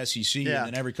defenses in the SEC, and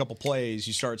then every couple plays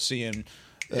you start seeing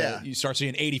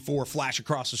 84 flash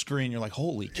across the screen. You're like,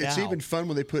 holy cow. It's even fun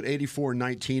when they put 84 and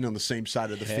 19 on the same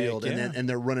side of the field, and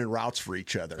they're running routes for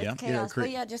each other.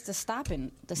 Just the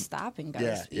stopping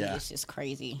guys. It's just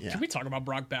crazy. Can we talk about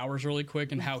Brock Bowers really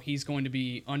quick and how he's going to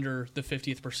be under the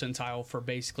 50th percentile for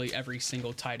basically every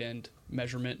single tight end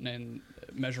measurement and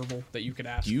measurable that you could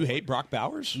ask. Do you hate Brock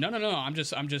Bowers? No. I'm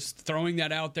just throwing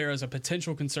that out there as a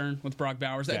potential concern with Brock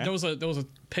Bowers. Okay. There was a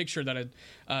picture that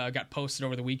had got posted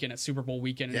over the weekend at Super Bowl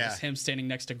weekend, and it was him standing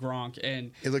next to Gronk,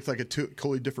 and it looked like a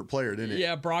totally different player, didn't it?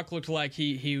 Yeah, Brock looked like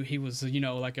he was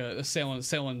like a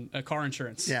selling a car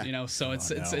insurance. Yeah. So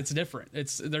it's different.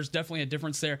 There's definitely a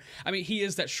difference there. I mean, he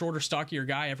is that shorter, stockier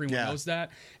guy. Everyone knows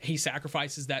that. He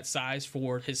sacrifices that size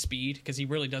for his speed because he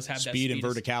really does have speed and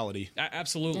verticality.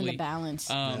 Absolutely. And the balance.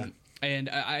 And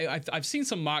I've seen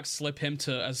some mocks slip him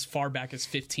to as far back as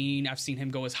 15. I've seen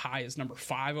him go as high as number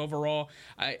 5 overall.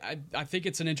 I think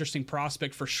it's an interesting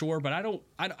prospect for sure, but I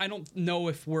don't know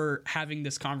if we're having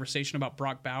this conversation about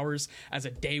Brock Bowers as a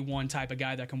day one type of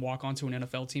guy that can walk onto an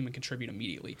NFL team and contribute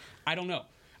immediately. I don't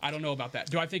know about that.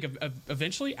 Do I think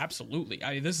eventually? Absolutely.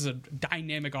 This is a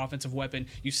dynamic offensive weapon.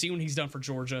 You see what he's done for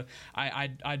Georgia.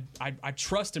 I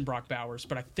trust in Brock Bowers,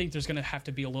 but I think there's going to have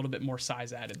to be a little bit more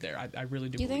size added there. I really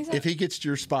do. Do you think so? If he gets to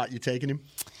your spot, you taking him?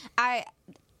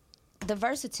 The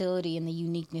versatility and the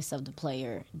uniqueness of the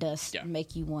player does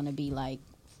make you want to be like,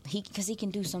 because he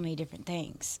can do so many different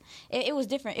things. It was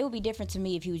different. It would be different to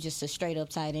me if he was just a straight up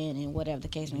tight end and whatever the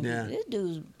case may be. This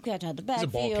dude's catch out the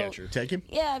backfield. He's a ball catcher. Take him?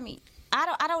 Yeah, I mean,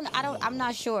 I'm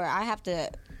not sure. I have to.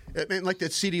 I mean, like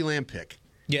that CeeDee Lamb pick.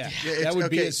 Yeah, that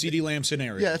would be a CeeDee Lamb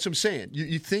scenario. Yeah, that's what I'm saying.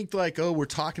 You think like, we're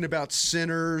talking about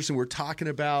centers and we're talking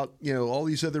about, all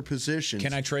these other positions.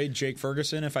 Can I trade Jake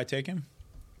Ferguson if I take him?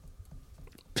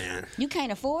 Man. You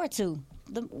can't afford to.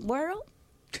 The world?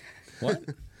 What?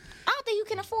 I don't think you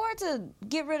can afford to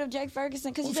get rid of Jake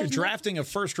Ferguson because if you're drafting a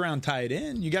first-round tight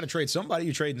end, you got to trade somebody.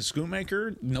 You trading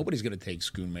Schoonmaker. Nobody's going to take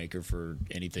Schoonmaker for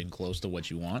anything close to what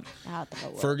you want.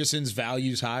 Ferguson's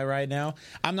value's high right now.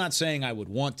 I'm not saying I would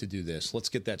want to do this. Let's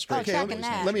get that straight. Okay,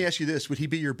 let me ask you this: would he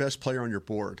be your best player on your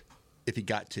board if he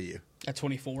got to you at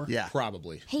 24? Yeah,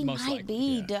 probably. He might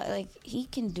be like he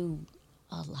can do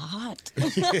a lot,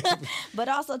 but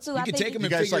also too, I think take him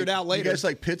and figure it out later. You guys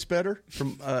like Pitts better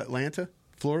from Atlanta?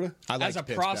 Florida? As a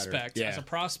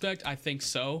prospect, I think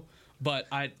so. But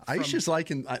Aisha's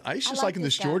liking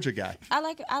this Georgia guy. I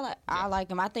like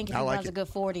him. I think if he runs a good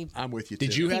 40, I'm with you.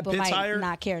 Did you have Pitts higher?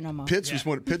 Not care no more. Pitts was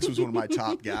one of my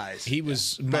top guys. He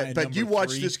was, but you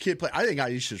watch this kid play. I think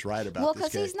Aisha's right about this. Well,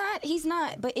 because he's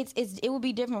not. But it would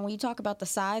be different when you talk about the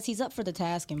size. He's up for the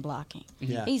task in blocking.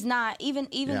 Yeah. He's not even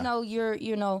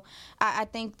though I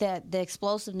think that the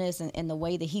explosiveness and the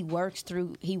way that he works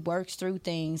through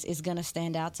things is going to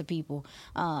stand out to people.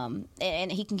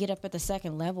 And he can get up at the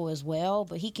second level as well,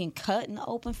 but he can cut in the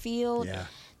open field. Yeah.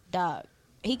 Dog.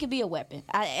 He could be a weapon.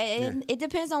 It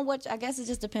depends on what. I guess it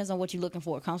just depends on what you're looking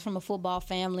for. It comes from a football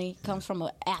family. Comes from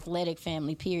an athletic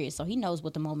family. Period. So he knows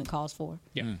what the moment calls for.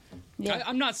 Yeah.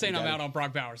 I'm not saying I'm out on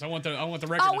Brock Bowers. I want the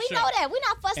record. Oh, we know that. We're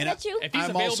not fussing at you. If he's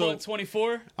available at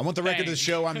 24, I want the record of the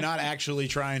show. I'm not actually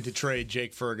trying to trade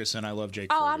Jake Ferguson. I love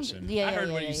Jake Ferguson. I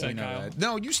heard what you said, Kyle.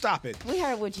 No, you stop it. We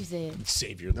heard what you said.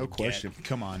 Savior, no question.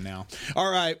 Come on now. All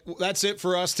right, that's it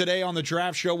for us today on the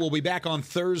Draft Show. We'll be back on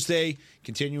Thursday,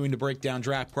 continuing to break down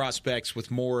draft prospects with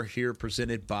more here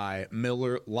presented by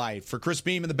Miller Lite. For Chris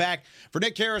Beam in the back, for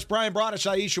Nick Harris, Brian Brodish,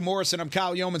 Aisha Morrison, I'm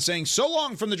Kyle Yeoman saying so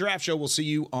long from the Draft Show. We'll see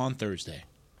you on Thursday.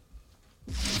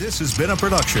 This has been a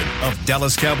production of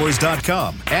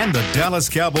DallasCowboys.com and the Dallas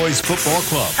Cowboys Football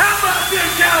Club. How about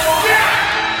this, Cowboys? Yeah!